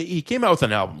 He came out with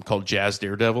an album called Jazz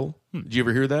Daredevil. Did you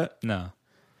ever hear that? No.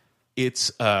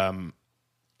 It's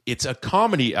a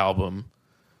comedy album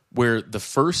where the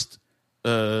first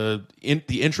the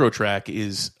intro track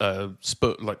is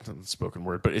spoken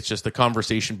word, but it's just a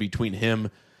conversation between him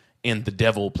and the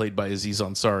devil, played by Aziz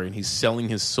Ansari, and he's selling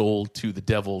his soul to the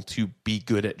devil to be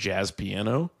good at jazz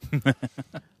piano.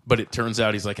 But it turns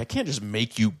out he's like, I can't just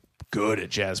make you good at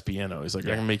jazz piano. He's like,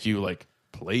 I can make you like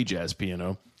play jazz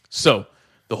piano. So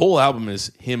the whole album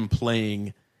is him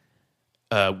playing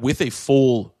with a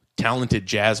full talented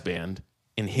jazz band,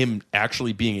 and him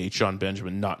actually being H. John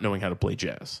Benjamin, not knowing how to play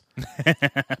jazz.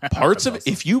 Parts of it,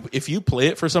 if you play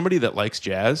it for somebody that likes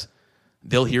jazz,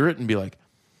 they'll hear it and be like,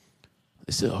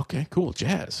 "This is okay, cool,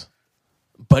 jazz."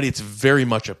 But it's very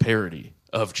much a parody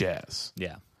of jazz.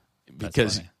 Yeah.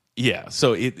 Because funny.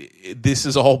 so this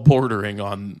is all bordering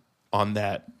on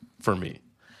that for me.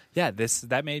 Yeah,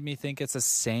 that made me think it's the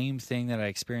same thing that I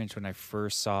experienced when I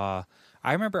first saw.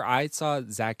 I remember I saw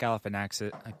Zach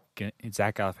Galifianakis. I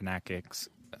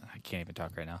can't even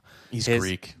talk right now. He's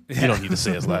Greek. You don't need to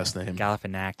say his last name.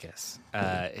 Galifianakis.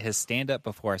 His stand-up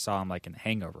before I saw him like in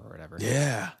Hangover or whatever.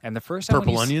 Yeah. And the first time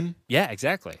Purple Onion? Yeah,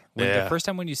 exactly. Yeah. The first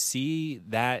time when you see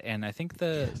that, and I think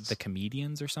the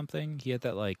comedians or something, he had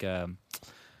that like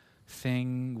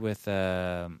thing with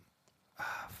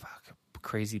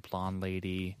crazy blonde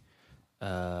lady,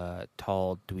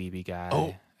 tall dweeby guy.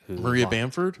 Oh, Maria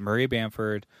Bamford? Maria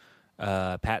Bamford,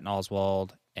 Patton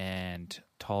Oswalt, and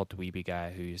tall dweeby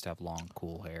guy who used to have long,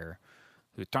 cool hair.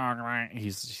 Who's talking right?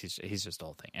 He's just the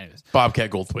whole thing. Anyways,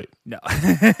 Bobcat Goldthwait. no.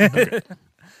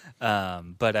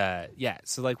 Yeah.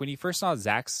 So like when you first saw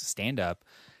Zach's stand up,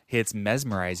 it's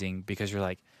mesmerizing because you're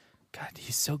like, God,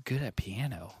 he's so good at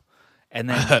piano. And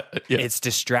then it's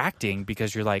distracting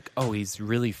because you're like, oh, he's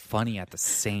really funny at the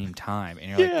same time.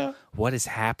 And you're like, what is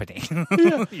happening?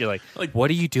 You're like, what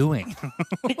are you doing?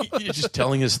 You're just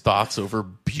telling his thoughts over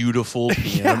beautiful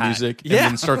piano music, and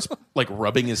then starts like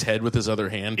rubbing his head with his other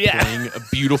hand, playing a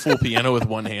beautiful piano with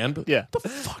one hand. Yeah. The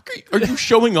fuck are you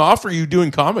showing off, or are you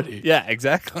doing comedy? Yeah,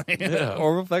 exactly. Yeah.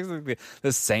 Or reflecting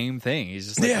the same thing. He's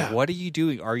just like, what are you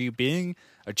doing? Are you being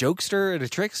a jokester and a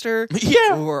trickster?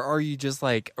 Yeah. Or are you just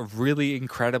like really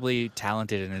incredibly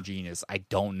talented and a genius? I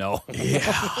don't know. Yeah.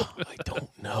 I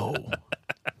don't know.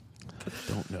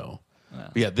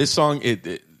 But yeah, this song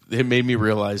it made me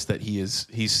realize that he's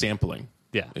sampling.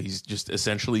 Yeah. He's just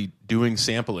essentially doing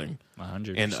sampling.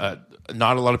 100%. And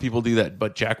not a lot of people do that,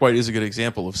 but Jack White is a good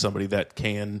example of somebody that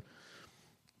can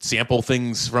sample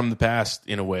things from the past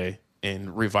in a way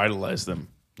and revitalize them.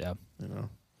 Yeah. You know.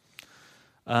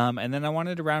 And then I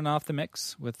wanted to round off the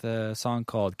mix with a song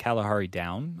called Kalahari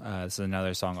Down. This is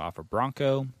another song off of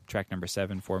Bronco, track number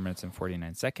 7, 4 minutes and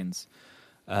 49 seconds.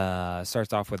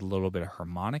 Starts off with a little bit of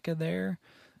harmonica there.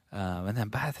 And then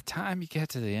by the time you get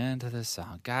to the end of the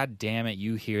song, God damn it,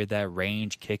 you hear that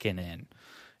range kicking in.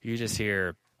 You just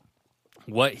hear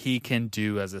what he can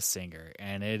do as a singer.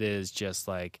 And it is just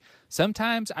like,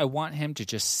 sometimes I want him to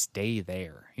just stay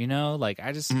there. You know, like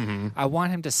I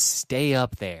want him to stay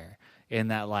up there in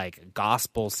that like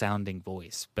gospel sounding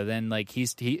voice. But then like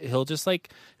he'll just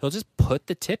put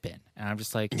the tip in. And I'm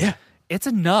just like, it's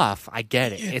enough. I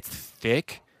get it. It's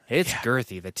thick. It's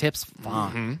girthy. The tip's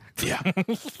fine. Yeah.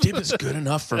 Tip is good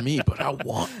enough for me, but I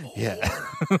want more.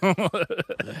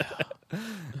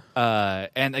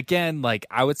 And again, like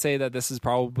I would say that this is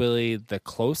probably the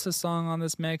closest song on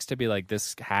this mix to be like,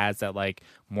 this has that like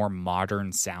more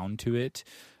modern sound to it,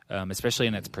 especially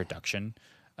in its production.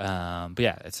 But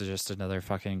yeah, it's just another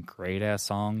fucking great ass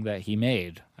song that he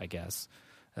made, I guess.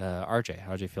 RJ,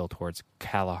 how'd you feel towards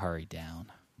Kalahari Down?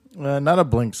 Not a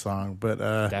Blink song, but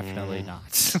Definitely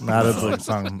not. not a Blink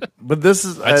song. But this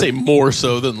is, I'd say more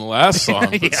so than the last song,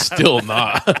 but still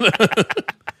not.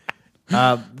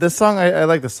 this song. I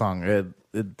like the song.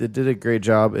 It did a great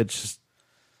job. It's just,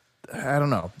 I don't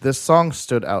know. This song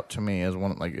stood out to me as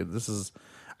one. Like this is,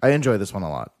 I enjoy this one a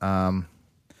lot.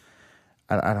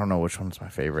 I don't know which one's my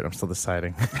favorite. I'm still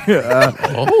deciding.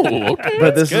 Okay.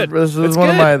 But this is one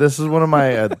of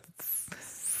my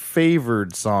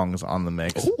favored songs on the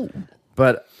mix. Ooh.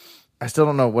 But I still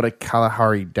don't know what a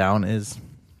Kalahari Down is.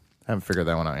 I haven't figured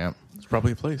that one out yet. It's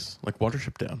probably a place like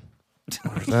Watership Down.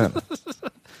 Where's that?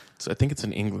 I think it's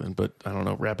in England, but I don't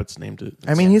know. Rabbits named it.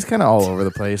 I mean, he's kind of all over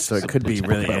the place, so it could be It's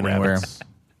really about anywhere. rabbits.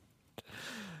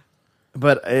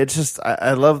 But it's just,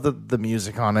 I love the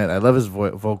music on it. I love his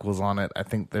vocals on it. I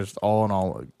think there's all in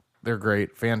all, they're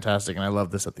great, fantastic, and I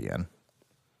love this at the end.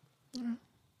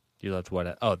 You loved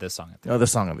what? Oh, this song. Oh, the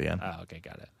song at the end. Oh, okay,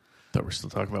 got it. Thought we're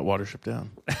still talking about Watership Down.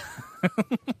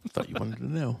 Thought you wanted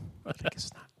to know. I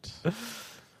guess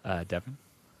not. Devin?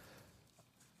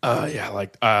 Yeah,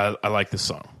 I like this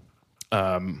song.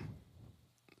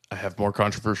 I have more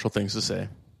controversial things to say.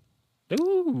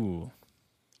 Ooh.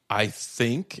 I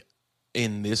think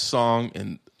in this song,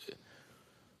 and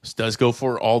this does go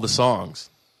for all the songs,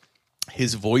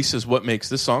 his voice is what makes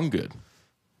the song good.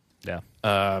 Yeah.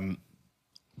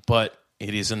 But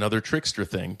it is another trickster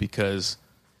thing because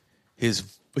his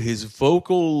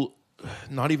vocal,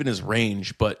 not even his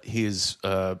range, but his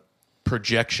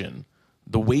projection,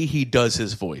 the way he does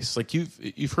his voice. Like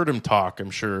you've heard him talk,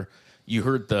 I'm sure. You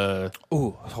heard the...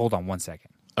 Ooh, hold on 1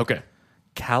 second. Okay.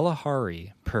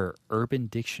 Kalahari, per Urban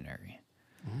Dictionary,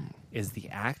 is the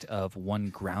act of one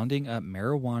grounding up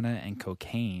marijuana and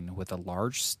cocaine with a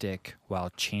large stick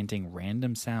while chanting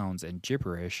random sounds and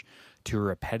gibberish to a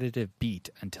repetitive beat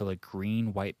until a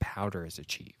green-white powder is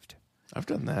achieved. I've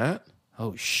done that.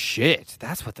 Oh, shit.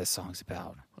 That's what this song's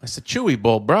about. It's a chewy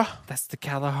bowl, bruh. That's the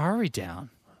Kalahari down.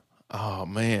 Oh,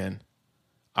 man.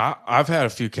 I've had a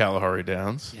few Kalahari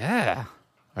downs. Yeah.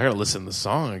 I gotta listen to the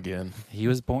song again. He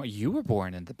was born. You were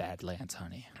born in the Badlands,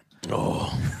 honey.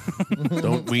 Oh,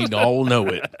 don't we all know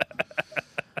it?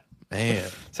 Man.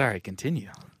 Sorry, continue.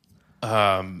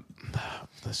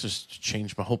 That's just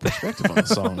changed my whole perspective on the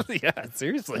song. Yeah,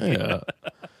 seriously. Yeah.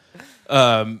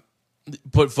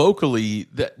 But vocally,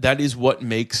 that is what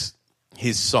makes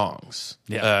his songs.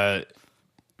 Yeah.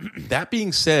 That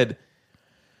being said,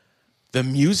 the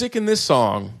music in this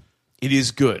song, it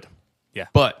is good. Yeah.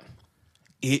 But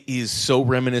it is so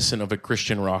reminiscent of a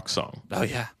Christian rock song. Oh,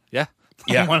 yeah. Yeah.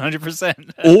 Yeah.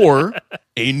 100%. Or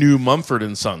a new Mumford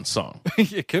and Sons song,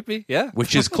 It could be. Yeah.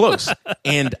 which is close.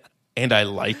 And I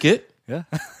like it. Yeah.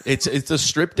 It's a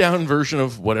stripped down version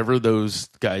of whatever those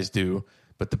guys do,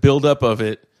 but the buildup of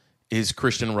it is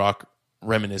Christian rock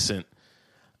reminiscent.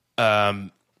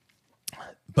 But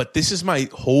this is my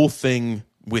whole thing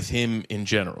with him in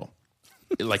general.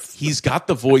 Like, he's got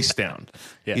the voice down.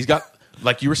 Yeah. He's got,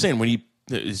 like you were saying,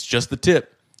 it's just the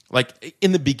tip. Like,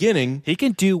 in the beginning, He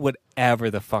can do whatever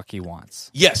the fuck he wants.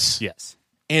 yes. Yes.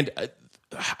 And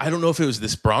I don't know if it was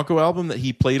this Bronco album that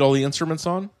he played all the instruments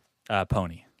on.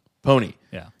 Pony. Pony.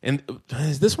 Yeah. And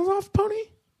is this one off Pony?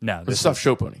 No. This is off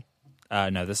Show Pony.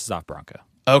 No, this is off Bronco.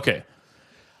 Okay.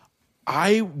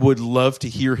 I would love to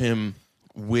hear him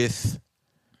with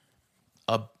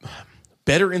a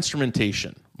better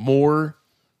instrumentation, more,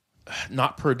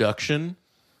 not production,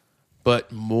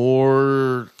 but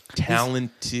more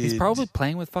talented. He's probably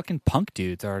playing with fucking punk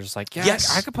dudes that are just like, yeah,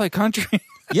 Yes. I could play country.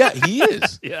 Yeah, he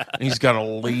is. Yeah. And he's got a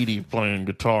lady playing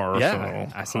guitar. Yeah,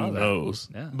 so I saw who that. knows?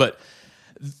 Yeah. But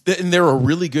and they're a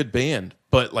really good band.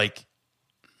 But like,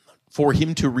 for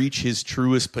him to reach his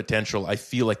truest potential, I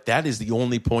feel like that is the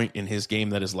only point in his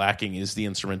game that is lacking is the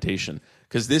instrumentation.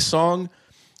 Because this song,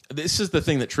 this is the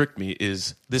thing that tricked me,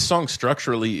 is this song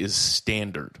structurally is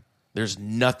standard. There's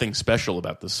nothing special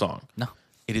about this song. No.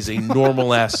 It is a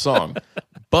normal ass song.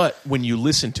 But when you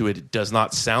listen to it, it does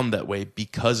not sound that way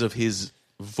because of his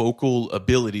vocal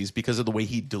abilities, because of the way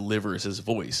he delivers his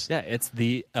voice. Yeah, it's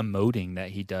the emoting that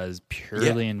he does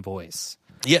purely in voice.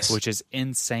 Yes. Which is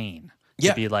insane.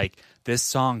 Yeah. To be like, this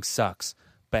song sucks,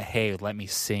 but hey, let me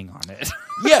sing on it.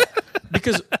 Yeah.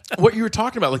 Because what you were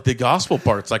talking about, like the gospel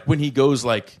parts, like when he goes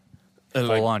like...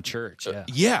 Full on church, yeah.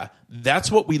 Yeah,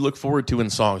 that's what we look forward to in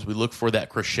songs. We look for that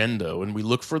crescendo, and we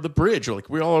look for the bridge. Like,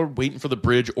 we all are waiting for the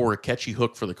bridge or a catchy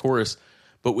hook for the chorus.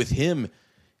 But with him,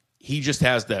 he just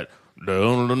has that... Like,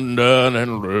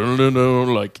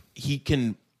 he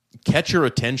can catch your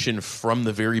attention from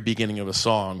the very beginning of a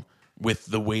song with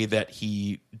the way that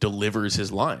he delivers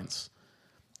his lines.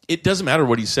 It doesn't matter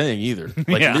what he's saying either.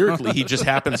 Like, Yeah. lyrically, he just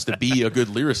happens to be a good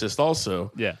lyricist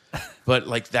also. Yeah. But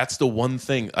like, that's the one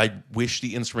thing I wish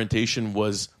the instrumentation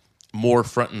was more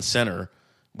front and center,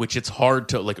 which it's hard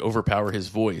to like overpower his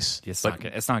voice. It's But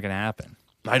not gonna happen.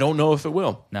 I don't know if it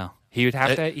will. No. He'd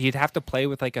have to play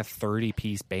with like a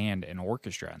 30-piece band and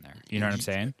orchestra in there. You know what I'm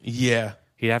saying? Yeah.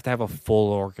 He'd have to have a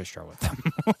full orchestra with him.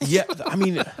 Yeah. I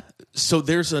mean, so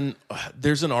there's an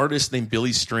artist named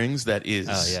Billy Strings that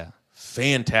is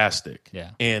fantastic.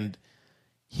 Yeah. And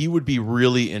he would be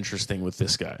really interesting with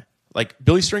this guy. Like,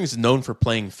 Billy Strings is known for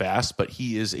playing fast, but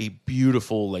he is a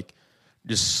beautiful, like,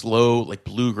 just slow, like,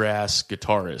 bluegrass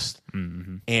guitarist.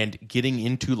 Mm-hmm. And getting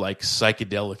into, like,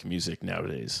 psychedelic music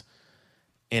nowadays.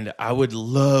 And I would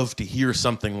love to hear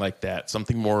something like that,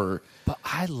 something more... But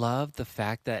I love the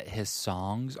fact that his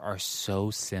songs are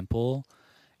so simple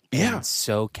and Yeah.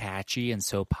 so catchy and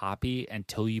so poppy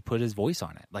until you put his voice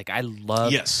on it. Like, I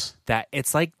love Yes. that.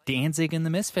 It's like Danzig and the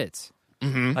Misfits.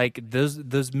 Mm-hmm. Like,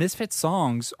 those Misfits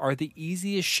songs are the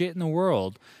easiest shit in the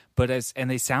world, and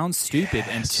they sound stupid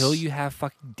until you have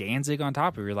fucking Danzig on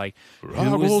top of it. You're like, I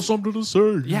have a little something to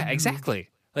say. yeah, exactly.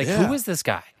 Like, Yeah. who is this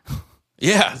guy?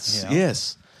 Yes, You know?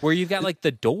 yes. Where you've got like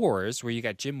the Doors, where you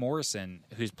got Jim Morrison,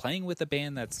 who's playing with a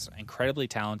band that's incredibly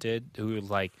talented, who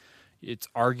like, it's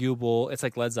arguable. It's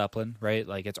like Led Zeppelin, right?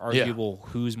 Like it's arguable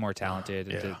who's more talented,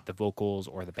 the vocals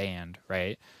or the band,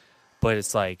 right? But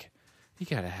it's like you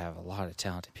got to have a lot of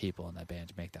talented people in that band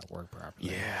to make that work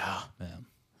properly.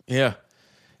 Yeah.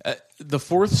 The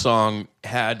fourth song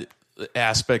had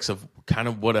aspects of kind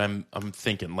of what I'm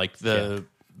thinking, like the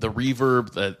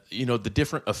reverb, the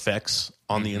different effects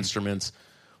on the instruments,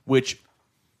 which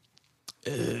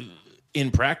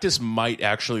in practice might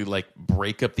actually like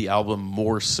break up the album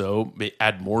more, so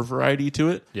add more variety to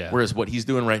it. Yeah. Whereas what he's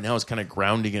doing right now is kind of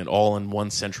grounding it all in one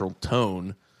central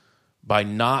tone by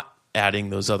not adding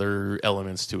those other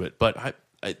elements to it. But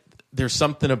there's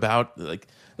something about like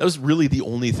that was really the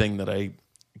only thing that I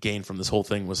gained from this whole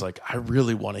thing was like I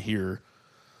really want to hear.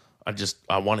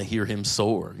 I want to hear him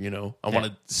soar, I want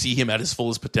to see him at his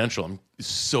fullest potential. I'm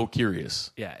so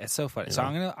curious. Yeah, it's so funny. So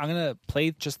I'm gonna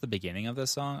play just the beginning of this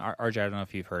song. RJ, I don't know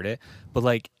if you've heard it, but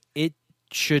like it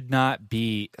should not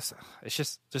be. It's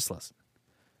just listen.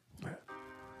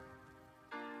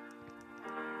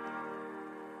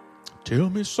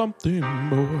 Tell me something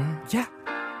more. Yeah.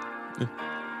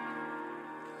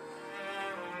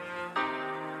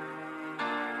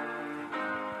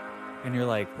 And you're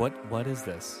like, what is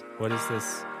this? What is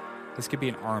this? This could be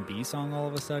an R&B song all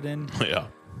of a sudden. Yeah.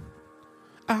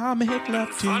 I make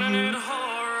love to you.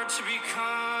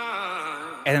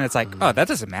 And then it's like, oh, that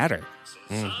doesn't matter.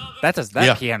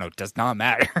 That piano does not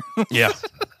matter. Yeah.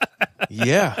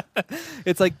 Yeah.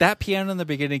 It's like that piano in the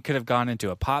beginning could have gone into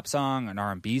a pop song, an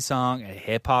R&B song, a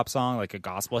hip hop song, like a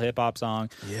gospel hip hop song,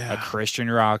 a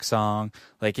Christian rock song.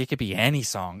 Like it could be any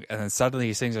song. And then suddenly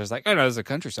he sings, it's like, oh no, it's a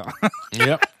country song.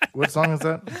 Yep. What song is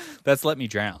that? That's Let Me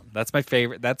Drown. That's my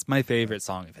favorite. That's my favorite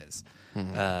song of his.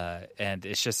 And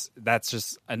that's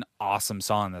just an awesome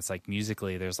song. That's like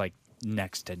musically, there's like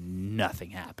next to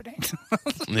nothing happening.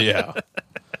 Yeah.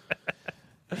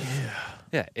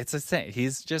 Yeah, it's insane.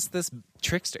 He's just this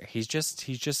trickster.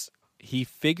 He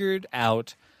figured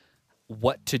out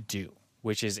what to do,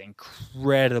 which is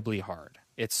incredibly hard.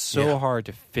 It's so hard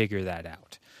to figure that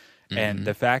out. And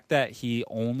the fact that he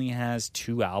only has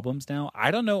 2 albums now,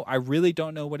 I don't know. I really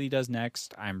don't know what he does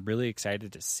next. I'm really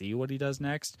excited to see what he does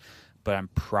next, but I'm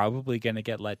probably going to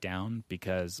get let down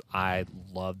because I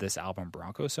love this album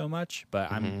Bronco so much.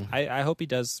 But I hope he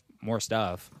does more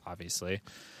stuff, obviously.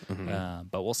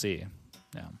 But we'll see.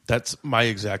 Yeah. That's my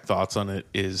exact thoughts on it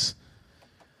is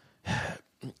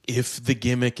if the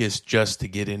gimmick is just to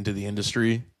get into the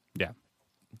industry,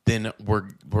 then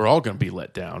we're all going to be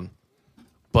let down.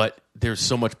 But there's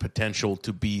so much potential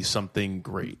to be something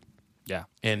great. Yeah.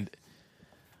 And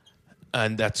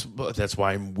that's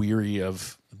why I'm weary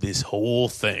of this whole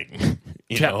thing.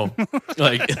 You know,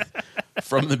 like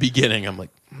from the beginning, I'm like,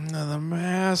 The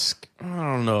Mask. I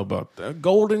don't know about that.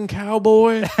 Golden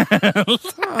Cowboy. I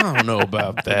don't know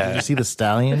about that. Did you see the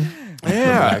stallion?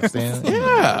 Yeah, Backstand?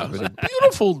 yeah. It's a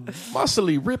beautiful,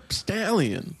 muscly, ripped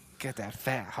stallion. Get that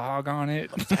fat hog on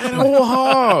it. Fat old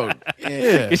hog.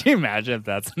 Yeah. Could you imagine if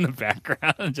that's in the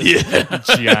background? Just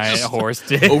a giant horse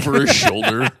dick over his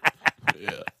shoulder.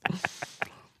 Yeah.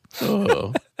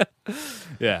 Oh.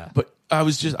 Yeah. But I'm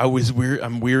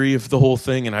weary of the whole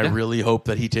thing, and I really hope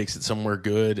that he takes it somewhere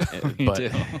good.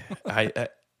 But I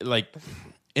like,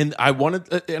 and I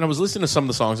wanted, and I was listening to some of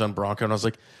the songs on Bronco, and I was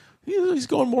like, he's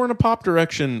going more in a pop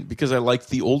direction because I like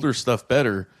the older stuff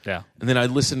better. Yeah. And then I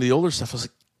listened to the older stuff. I was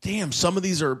like, damn, some of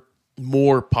these are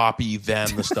more poppy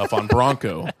than the stuff on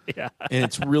Bronco. Yeah. And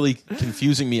it's really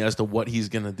confusing me as to what he's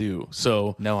going to do.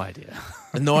 So no idea.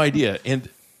 No idea. And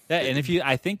yeah, and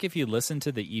I think if you listen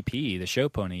to the EP, the Show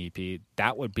Pony EP,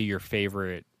 that would be your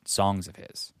favorite songs of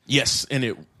his. Yes,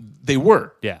 and they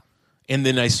were. Yeah. And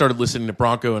then I started listening to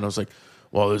Bronco, and I was like,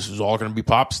 well, this is all going to be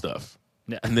pop stuff.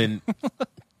 Yeah. And then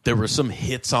there were some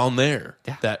hits on there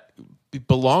Yeah. that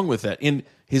belong with that. And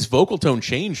his vocal tone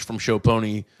changed from Show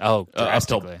Pony.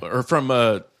 Drastically. Or from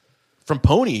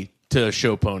Pony to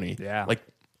Show Pony. Yeah. Like,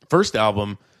 first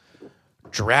album,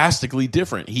 drastically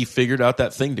different. He figured out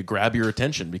that thing to grab your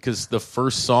attention because the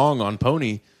first song on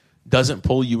Pony doesn't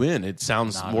pull you in. It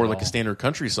sounds more like a standard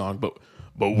country song, but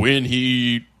when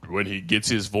he gets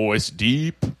his voice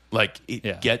deep, like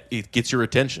it gets your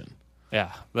attention.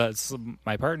 Yeah, that's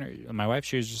my partner. My wife,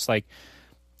 she was just like,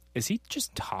 "Is he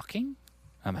just talking?"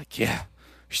 I'm like, "Yeah,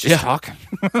 he's just talking."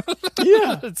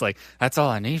 Yeah, it's like that's all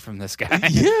I need from this guy.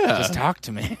 Yeah, just talk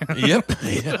to me. Yep.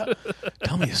 Yeah.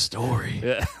 Tell me a story.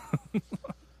 Yeah.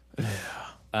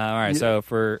 All right. So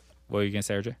for what were you gonna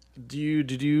say, RJ?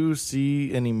 Did you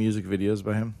see any music videos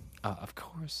by him? Of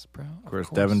course, bro. Of course.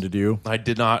 Devin, did you? I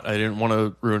did not. I didn't want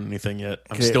to ruin anything yet.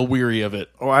 I'm still weary of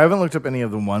it. Oh, I haven't looked up any of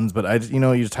the ones, but you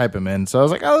just type him in. So I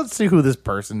was like, oh, let's see who this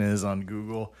person is on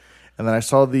Google. and then I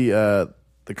saw the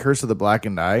Curse of the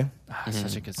Blackened Eye,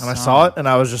 Such a good song. and I saw it, and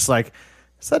I was just like,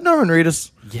 "Is that Norman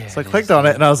Reedus?" Yeah, So I it clicked is, on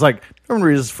it, and I was like, "Norman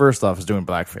Reedus, first off, is doing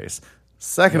blackface.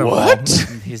 Second of What?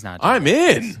 all, He's not. I'm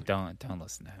in. Don't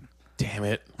listen to him. Damn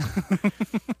it.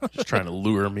 Just trying to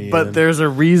lure me in. but there's a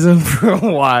reason for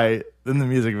why in the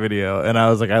music video." And I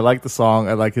was like, "I like the song.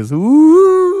 I like his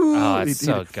ooh." Oh, it's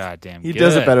so goddamn. He good.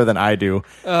 does it better than I do.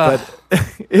 But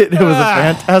it was a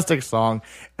fantastic song,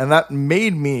 and that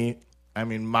made me. I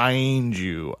mean, mind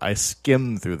you, I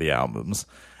skimmed through the albums.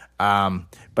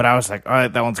 But I was like, all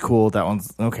right, that one's cool. That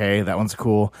one's okay. That one's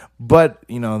cool. But,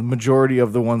 the majority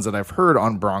of the ones that I've heard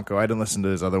on Bronco, I didn't listen to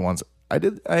his other ones.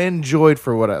 I enjoyed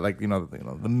for what I like, the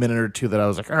minute or two that I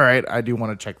was like, all right, I do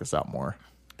want to check this out more.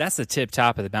 That's the tip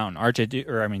top of the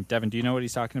mountain. Devin, do you know what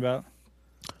he's talking about?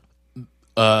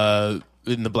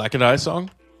 In the Blackened Eye song?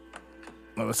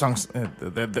 Oh, the song's, I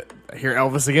hear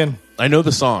Elvis again. I know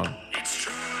the song.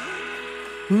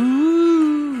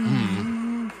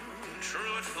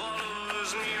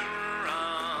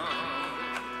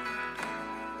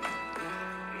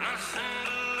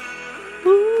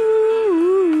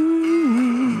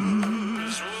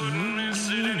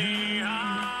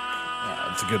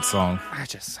 It's a good song. I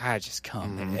just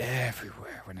come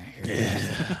everywhere when I hear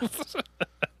it.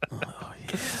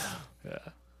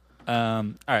 All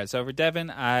right, so for Devin,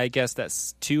 I guess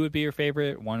that's 2 would be your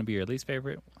favorite, 1 would be your least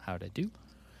favorite. How'd I do?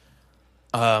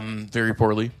 Very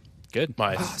poorly. Good.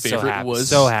 My So favorite happy. was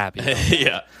So happy.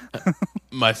 yeah.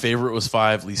 My favorite was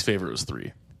 5. Least favorite was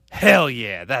 3. Hell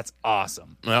yeah, that's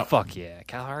awesome. Yeah. Fuck yeah.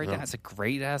 Kalahari, Yeah. that's a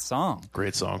great ass song.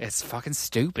 Great song. It's fucking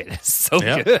stupid. It's so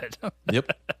Yeah. good.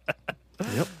 Yep.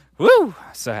 Yep. Woo!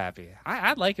 So happy.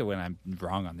 I like it when I'm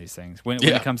wrong on these things. When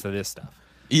Yeah. it comes to this stuff.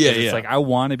 Yeah. It's Yeah. like I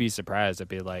want to be surprised. I'd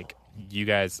be like, you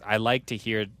guys. I like to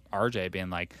hear RJ being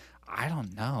like, I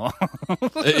don't know.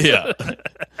 Yeah.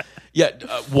 Yeah.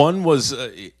 1 was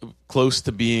close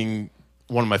to being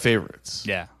one of my favorites.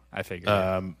 Yeah, I figured.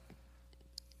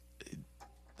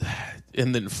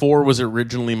 And then 4 was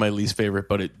originally my least favorite,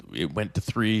 but it went to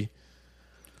 3.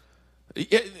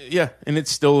 Yeah, and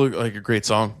it's still like a great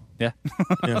song. yeah.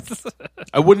 Yeah.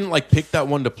 I wouldn't pick that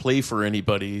one to play for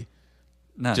anybody.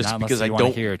 No, Just not unless because you I want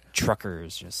don't- to hear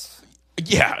truckers just.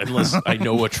 Yeah, unless I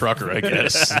know a trucker, I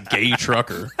guess. Gay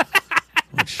trucker.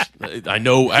 Which I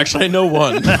know. Actually, I know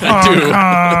one. I do.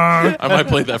 I might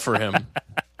play that for him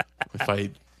if I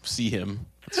see him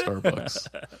at Starbucks.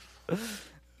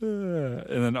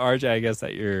 And then RJ, I guess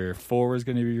that your 4 was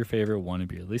going to be your favorite, 1 would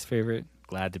be your least favorite.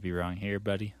 Glad to be wrong here,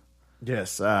 buddy.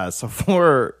 Yes. So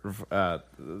for,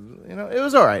 it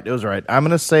was all right. It was all right. I'm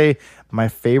going to say my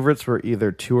favorites were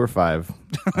either 2 or 5.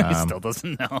 He still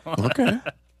doesn't know. Okay.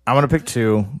 I'm going to pick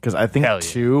 2 because I think Hell yeah.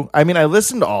 2, I mean, I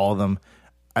listened to all of them.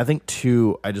 I think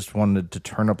 2, I just wanted to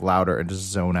turn up louder and just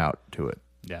zone out to it.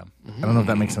 Yeah. I don't know if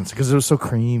that makes sense because it was so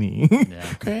creamy. Yeah.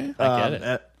 Okay. I get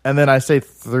it. And then I say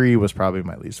 3 was probably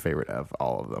my least favorite of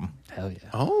all of them. Hell yeah.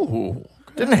 Oh.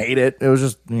 Didn't hate it. It was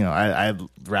just, I'd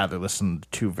rather listen to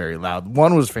 2 very loud.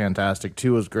 1 was fantastic.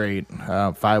 2 was great.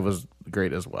 5 was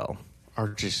great as well.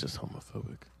 RJ's just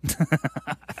homophobic.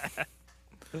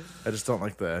 I just don't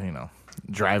like the,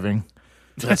 driving.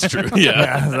 That's true.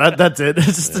 Yeah. Yeah, that's it. It's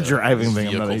just the driving thing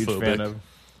I'm not a huge vehicle-phobic. fan of.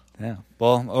 Yeah.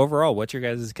 Well, overall, what's your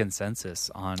guys' consensus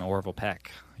on Orville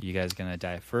Peck? You guys going to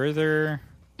dive further?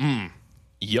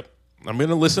 Yep. I'm going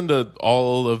to listen to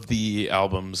all of the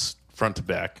albums front to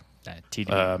back.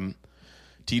 TDB.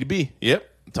 T to B. Yep.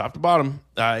 Top to bottom.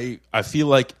 I feel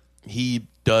like he's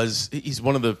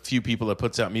one of the few people that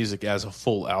puts out music as a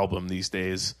full album these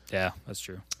days. Yeah, that's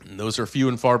true. And those are few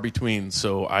and far between,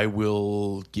 so I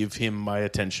will give him my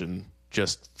attention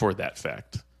just for that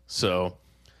fact. So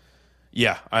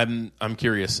yeah, I'm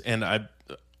curious, and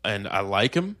I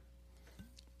like him.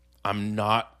 I'm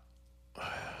not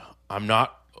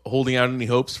holding out any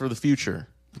hopes for the future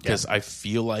because I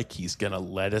feel like he's gonna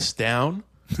let us down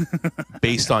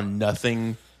based on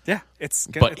nothing Yeah, it's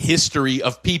good. but history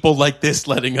of people like this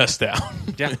letting us down.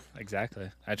 Yeah, exactly.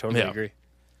 I totally Yeah. agree.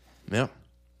 Yeah.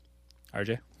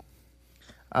 RJ?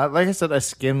 Like I said, I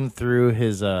skimmed through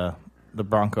his the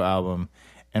Bronco album,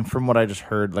 and from what I just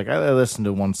heard, I listened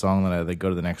to one song, then I go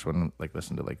to the next one,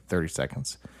 listen to 30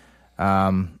 seconds.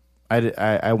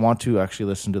 I want to actually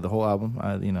listen to the whole album.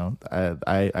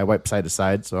 I wipe side to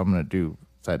side, so I'm going to do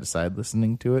side to side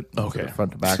listening to it. Okay.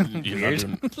 Front to back. You're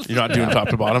not doing top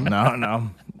to bottom? No.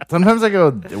 Sometimes I go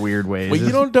weird ways. Wait,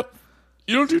 you don't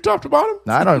do top to bottom?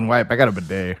 No, I don't wipe. I got a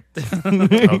bidet.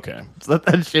 Okay. So let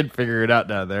that shit figure it out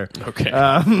down there. Okay.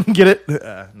 Get it?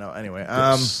 No, anyway.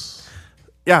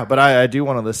 Yeah, but I do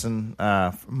want to listen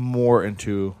more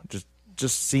into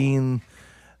just seeing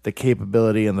the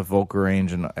capability and the vocal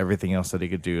range and everything else that he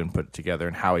could do and put together,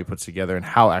 and how he puts together, and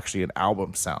how actually an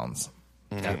album sounds,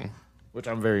 which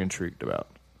I'm very intrigued about.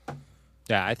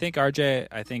 Yeah, I think RJ.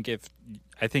 I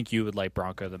think you would like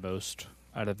Bronco the most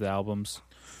out of the albums.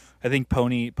 I think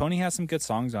Pony has some good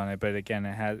songs on it, but again,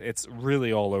 it's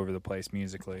really all over the place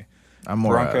musically. I'm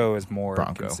more Bronco is more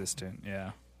Bronco. consistent.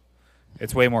 Yeah,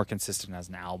 it's way more consistent as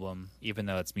an album, even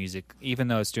though it's music. Even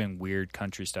though it's doing weird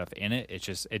country stuff in it,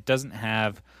 it doesn't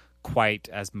have quite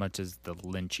as much as the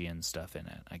Lynchian stuff in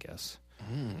it. I guess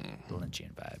the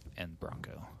Lynchian vibe and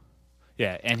Bronco.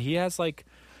 Yeah, and he has like,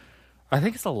 I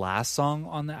think it's the last song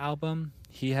on the album.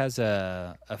 He has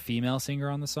a female singer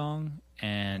on the song,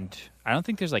 and I don't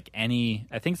think there's like any.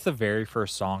 I think it's the very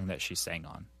first song that she sang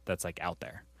on that's like out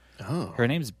there. Oh. Her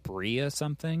name's Bria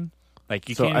something. Like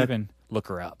you So can't I- even look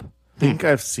her up. I think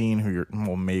I've seen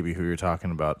maybe who you're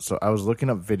talking about. So I was looking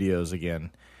up videos again,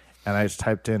 and I just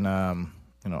typed in, him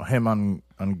on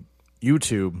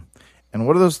YouTube. And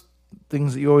what are those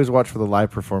things that you always watch for the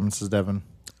live performances, Devin?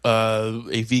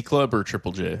 AV Club or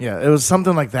Triple J? Yeah, it was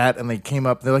something like that, and they came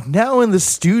up. They're like, now in the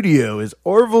studio is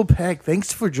Orville Peck.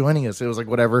 Thanks for joining us. It was like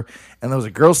whatever, and there was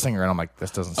a girl singer, and I'm like,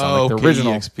 this doesn't sound like the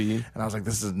original. KEXP. And I was like,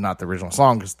 this is not the original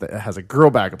song because it has a girl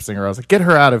backup singer. I was like, get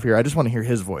her out of here. I just want to hear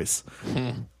his voice.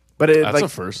 But That's a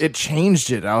first. It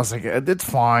changed it. I was like, it's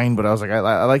fine, but I was like,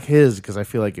 I like his because I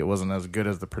feel like it wasn't as good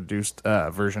as the produced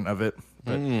version of it.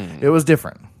 But it was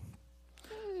different.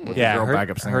 With the Yeah, girl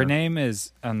backup singer. her name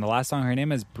is on the last song. Her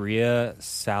name is Bria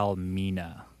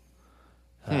Salmina.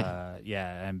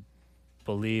 Yeah, I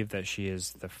believe that she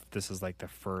is this is like the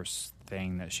first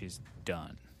thing that she's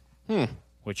done,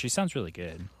 which she sounds really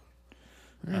good.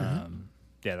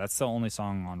 Yeah, that's the only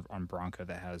song on Bronco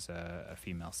that has a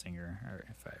female singer, or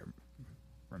if I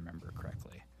remember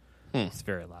correctly. It's the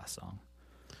very last song.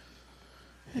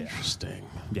 Interesting.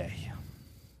 Yeah.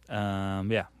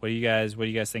 Yeah. What do you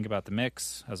guys think about the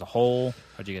mix as a whole?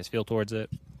 How do you guys feel towards it?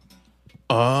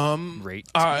 Rate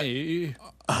me.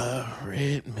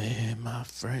 Rate me, my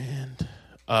friend.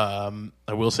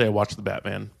 I will say I watched the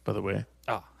Batman, by the way.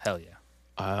 Oh, hell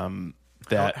yeah.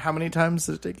 That How many times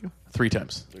did it take you? 3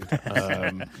 times.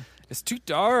 It's too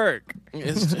dark.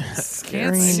 It's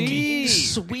Can't see.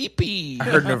 sweepy. I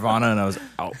heard Nirvana and I was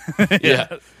out.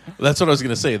 Yeah, that's what I was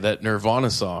gonna say. That Nirvana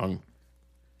song.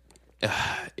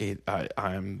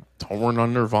 I'm torn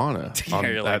on Nirvana on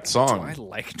You're that like, song. Do I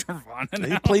like Nirvana They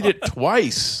now? played it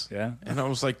twice. Yeah. And I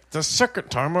was like, the second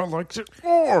time I liked it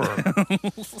more.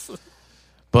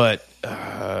 But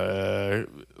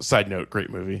side note, great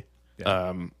movie.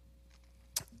 Yeah.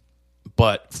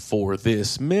 But for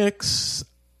this mix,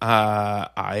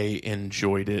 I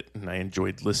enjoyed it, and I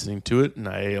enjoyed listening to it, and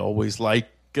I always like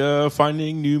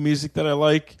finding new music that I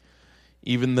like,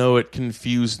 even though it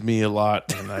confused me a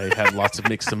lot, and I had lots of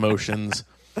mixed emotions.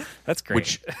 That's great.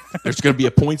 Which there's going to be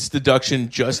a points deduction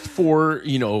just for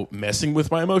messing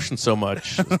with my emotions so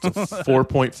much. It's a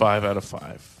 4.5 out of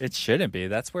 5. It shouldn't be.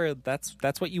 That's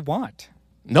what you want.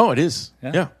 No, it is.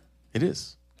 Yeah. Yeah, it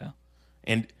is. Yeah.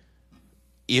 And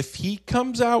if he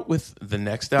comes out with the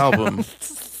next album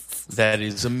that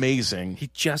is amazing, He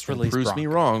just and released proves Bronco. me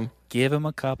wrong. Give him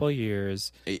a couple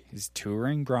years. It- He's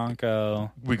touring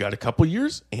Bronco. We got a couple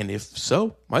years, and if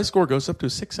so, my score goes up to a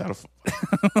 6 out of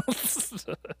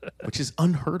 5, which is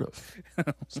unheard of.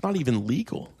 It's not even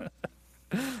legal.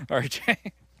 RJ.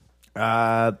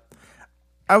 I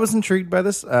was intrigued by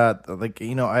this.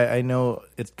 I know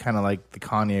it's kind of like the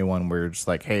Kanye one where it's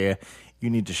like, hey, you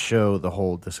need to show the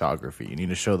whole discography. You need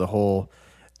to show the whole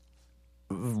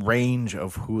range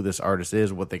of who this artist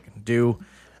is, what they can do.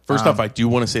 First off, I do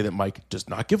want to say that Mike does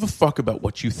not give a fuck about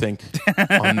what you think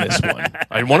on this one.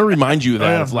 I want to remind you of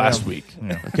that of last week.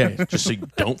 Okay, just so you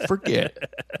don't forget.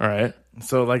 All right.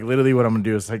 So, like, literally what I'm going to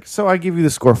do is like, so I give you the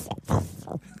score.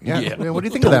 Yeah. What do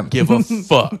you think of them? Give a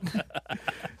fuck.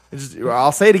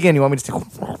 I'll say it again. You want me to say,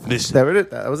 This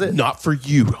that was it. not for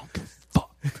you. Don't give a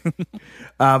fuck.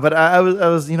 But I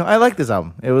was, I like this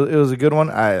album. It was a good one.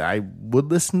 I would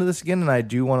listen to this again, and I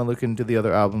do want to look into the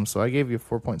other albums. So I gave you a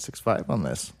 4.65 on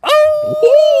this.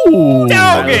 Ooh.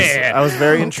 I was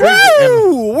very intrigued.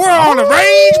 Ooh, we're on the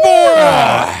range,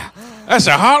 boy. That's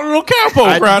a hot little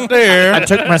cowpoke right there. I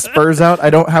took my Spurs out. I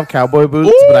don't have cowboy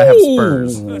boots, but I have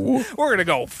Spurs. We're gonna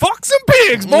go fuck some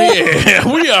pigs, boy.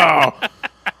 Yeah, we are.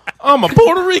 I'm a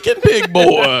Puerto Rican pig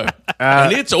boy,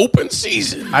 and it's open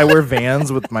season. I wear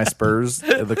Vans with my Spurs.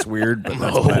 It looks weird, but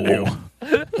that's what I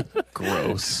do.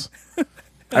 Gross.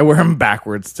 I wear them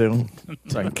backwards too,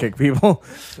 so I can kick people.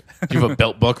 Do you have a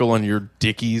belt buckle on your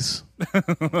Dickies?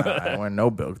 I wear no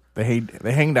belt. They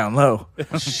hang down low.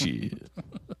 Shit.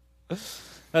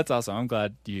 That's awesome. I'm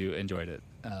glad you enjoyed it.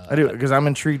 I do, because I'm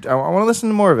intrigued. I want to listen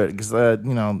to more of it, because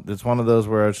it's one of those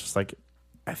where it's just like,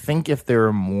 I think if there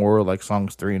are more like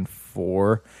songs 3 and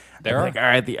 4, There I'd be are. like, all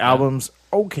right, the album's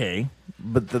okay,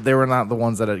 but they were not the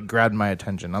ones that had grabbed my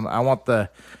attention. I want the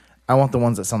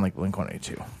ones that sound like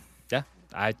Blink-182.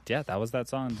 Yeah, that was that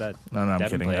song that. No, I'm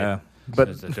Devin kidding. played. But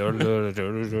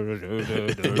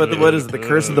what is it, the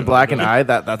Curse of the Blackened Eye?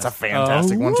 That's a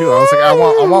fantastic one too. I was like, I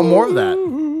want more of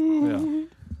that.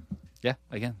 Yeah,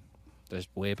 again, there's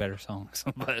way better songs.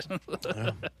 But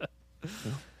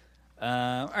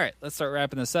all right, let's start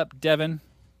wrapping this up. Devin,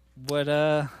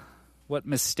 what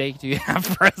mistake do you have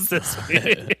for us this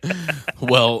week?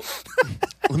 Well,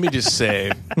 let me just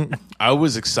say, I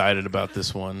was excited about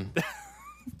this one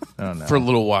Oh no. for a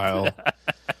little while.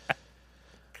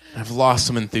 I've lost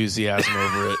some enthusiasm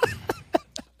over it,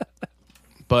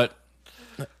 but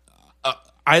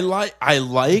I like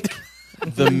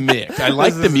the mix. I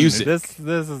like the music. This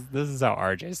is how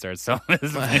RJ starts telling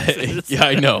his mixes. Yeah,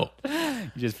 I know. You're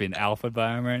just being alpha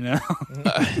by him right now.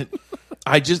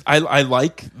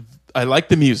 I like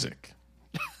the music.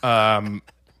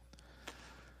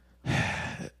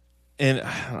 And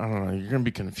I don't know, you're gonna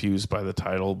be confused by the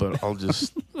title, but I'll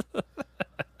just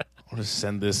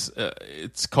send this.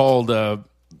 It's called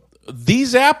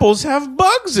 "These Apples Have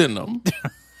Bugs in Them."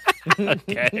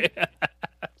 Okay.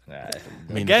 I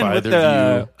mean, Again if with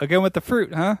either of the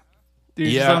fruit, huh? you,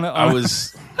 You're just yeah, on it- I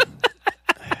was.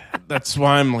 That's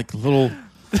why I'm like a little.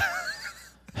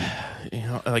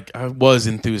 Like I was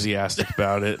enthusiastic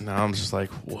about it, and now I'm just like,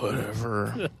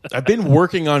 whatever. I've been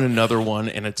working on another one,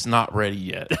 and it's not ready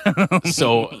yet.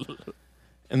 So,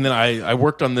 and then I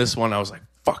worked on this one. I was like,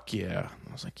 fuck yeah.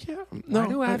 I was like, yeah. No, Why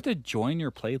do I have to join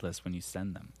your playlist when you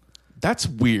send them? That's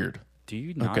weird. Do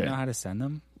you not Okay. know how to send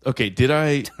them? Okay, did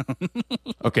I?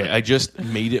 Okay, I just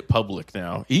made it public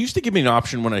now. It used to give me an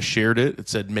option when I shared it. It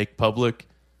said make public.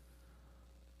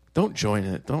 Don't join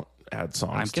it. Don't add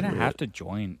songs. I'm gonna to have it. to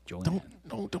join. Don't.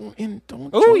 Oh,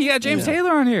 join- you got James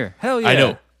Taylor on here. Hell yeah! I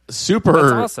know. Super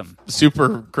That's awesome.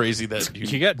 Super crazy that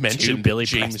You got mentioned two Billy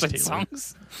James Preston Taylor.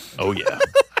 songs. Oh yeah.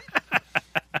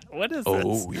 What is this?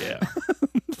 Oh yeah.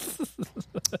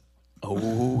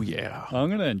 Oh yeah. I'm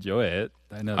gonna enjoy it.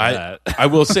 I know that. I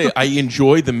will say I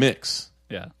enjoy the mix.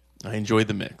 Yeah. I enjoy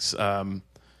the mix. And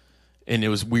it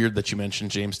was weird that you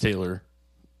mentioned James Taylor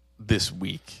this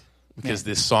week because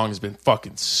this song has been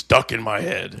fucking stuck in my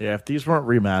head. Yeah, if these weren't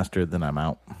remastered, then I'm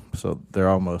out. So they're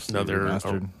almost No, they're-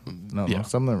 remastered. No, yeah.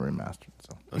 some of them are remastered.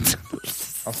 So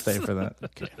I'll stay for that.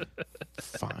 Okay.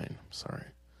 Fine. Sorry.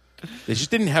 They just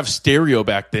didn't have stereo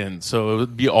back then, so it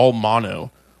would be all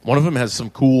mono. One of them has some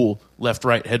cool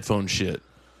left-right headphone shit.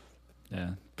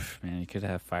 Yeah. Pff, man, you could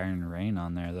have Fire and Rain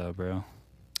on there though, bro.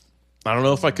 I don't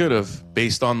know if I could have,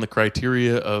 based on the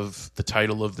criteria of the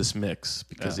title of this mix,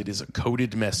 because it is a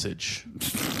coded message.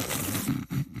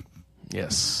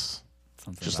 Yes.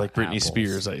 Something Just about like Britney apples.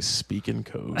 Spears, I speak in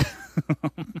code.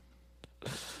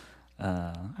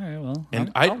 All right, well,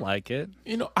 And I like it.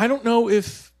 You know, I don't know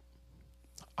if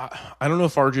I don't know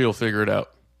if RJ will figure it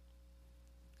out.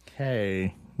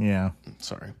 Hey, yeah.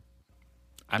 Sorry.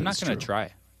 I'm not That's going to true.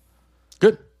 try.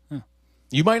 Good.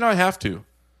 You might not have to.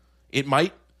 It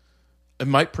might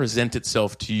present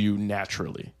itself to you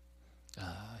naturally.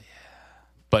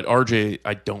 But RJ,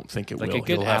 I don't think it Like will. a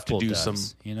good He'll have to apple do does, some.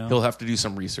 you know? He'll have to do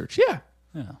some research. Yeah,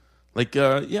 Yeah. like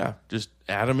just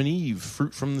Adam and Eve,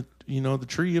 fruit from the the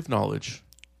tree of knowledge.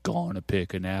 Gonna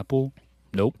pick an apple.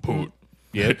 Nope. Put.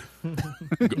 Yep.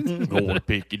 Go to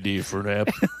pick a different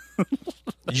apple.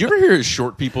 Did you ever hear his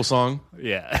short people song?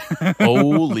 Yeah.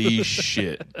 Holy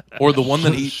shit! Or the one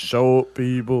that he Show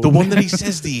people.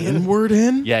 says the N word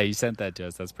in. Yeah, you sent that to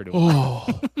us. That's pretty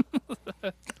wild.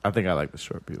 I think I like the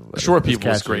short people. better. Short It's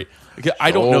people is catchy. great.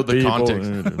 I don't know the context.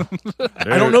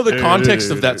 I don't know the context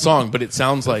of that song, but it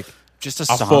sounds like Just a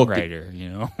fuck songwriter, you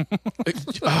know?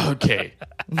 okay,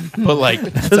 but like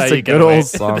That's how a you get good away. old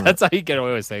song. That's how you get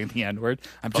away with saying the N word.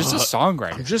 I'm just a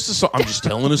songwriter. I'm just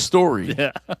telling a story.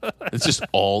 Yeah. It's just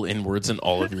all N words in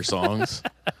all of your songs.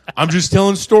 I'm just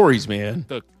telling stories, man.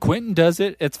 Look, Quentin does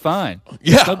it. It's fine.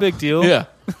 Yeah, It's no big deal. Yeah,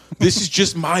 this is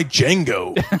just my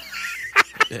Django.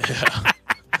 Yeah.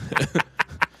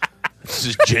 This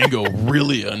is Django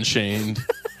really unchained.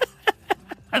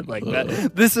 Like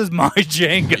that. This is my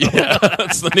Django. Yeah,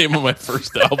 that's the name of my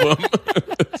first album.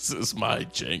 This is my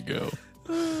Django.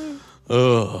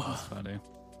 Oh, Funny.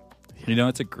 You know,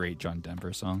 it's a great John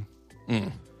Denver song.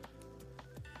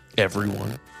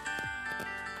 everyone.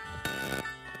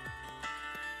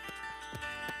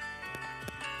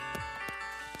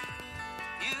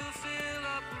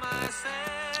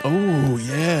 Oh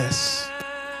yes.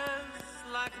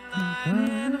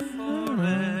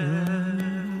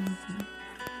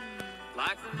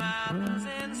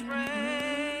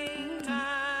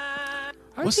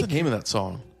 What's the name of that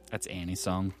song? That's Annie's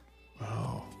song.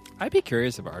 Oh, I'd be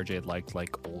curious if RJ liked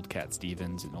like old Cat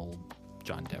Stevens and old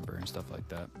John Denver and stuff like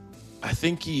that. I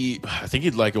think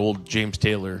he'd like old James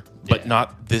Taylor, but Yeah.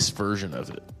 not this version of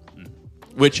it.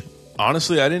 Which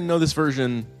honestly, I didn't know this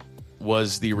version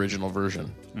was the original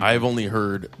version. I've only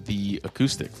heard the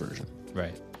acoustic version,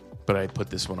 Right. but I put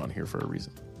this one on here for a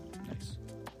reason. Nice.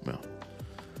 Well,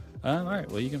 All right.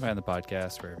 Well, you can find the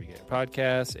podcast wherever you get your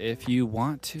podcasts. If you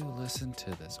want to listen to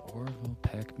this Orville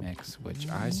Peck mix, which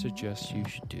I suggest you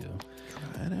should do,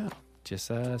 try it out. just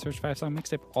search 5-song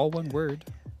mixtape, all one word.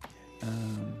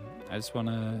 I just want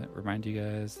to remind you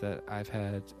guys that I've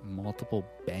had multiple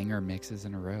banger mixes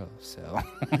in a row. So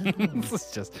this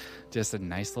is just a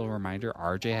nice little reminder.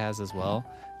 RJ has as well.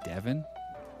 Devin,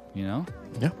 you know,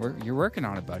 Yeah. you're working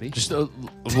on it, buddy. Just a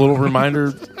little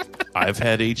reminder, I've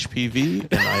had HPV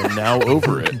and I am now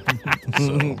over it.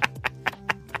 So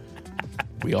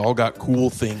we all got cool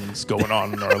things going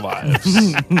on in our lives.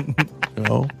 You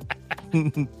know?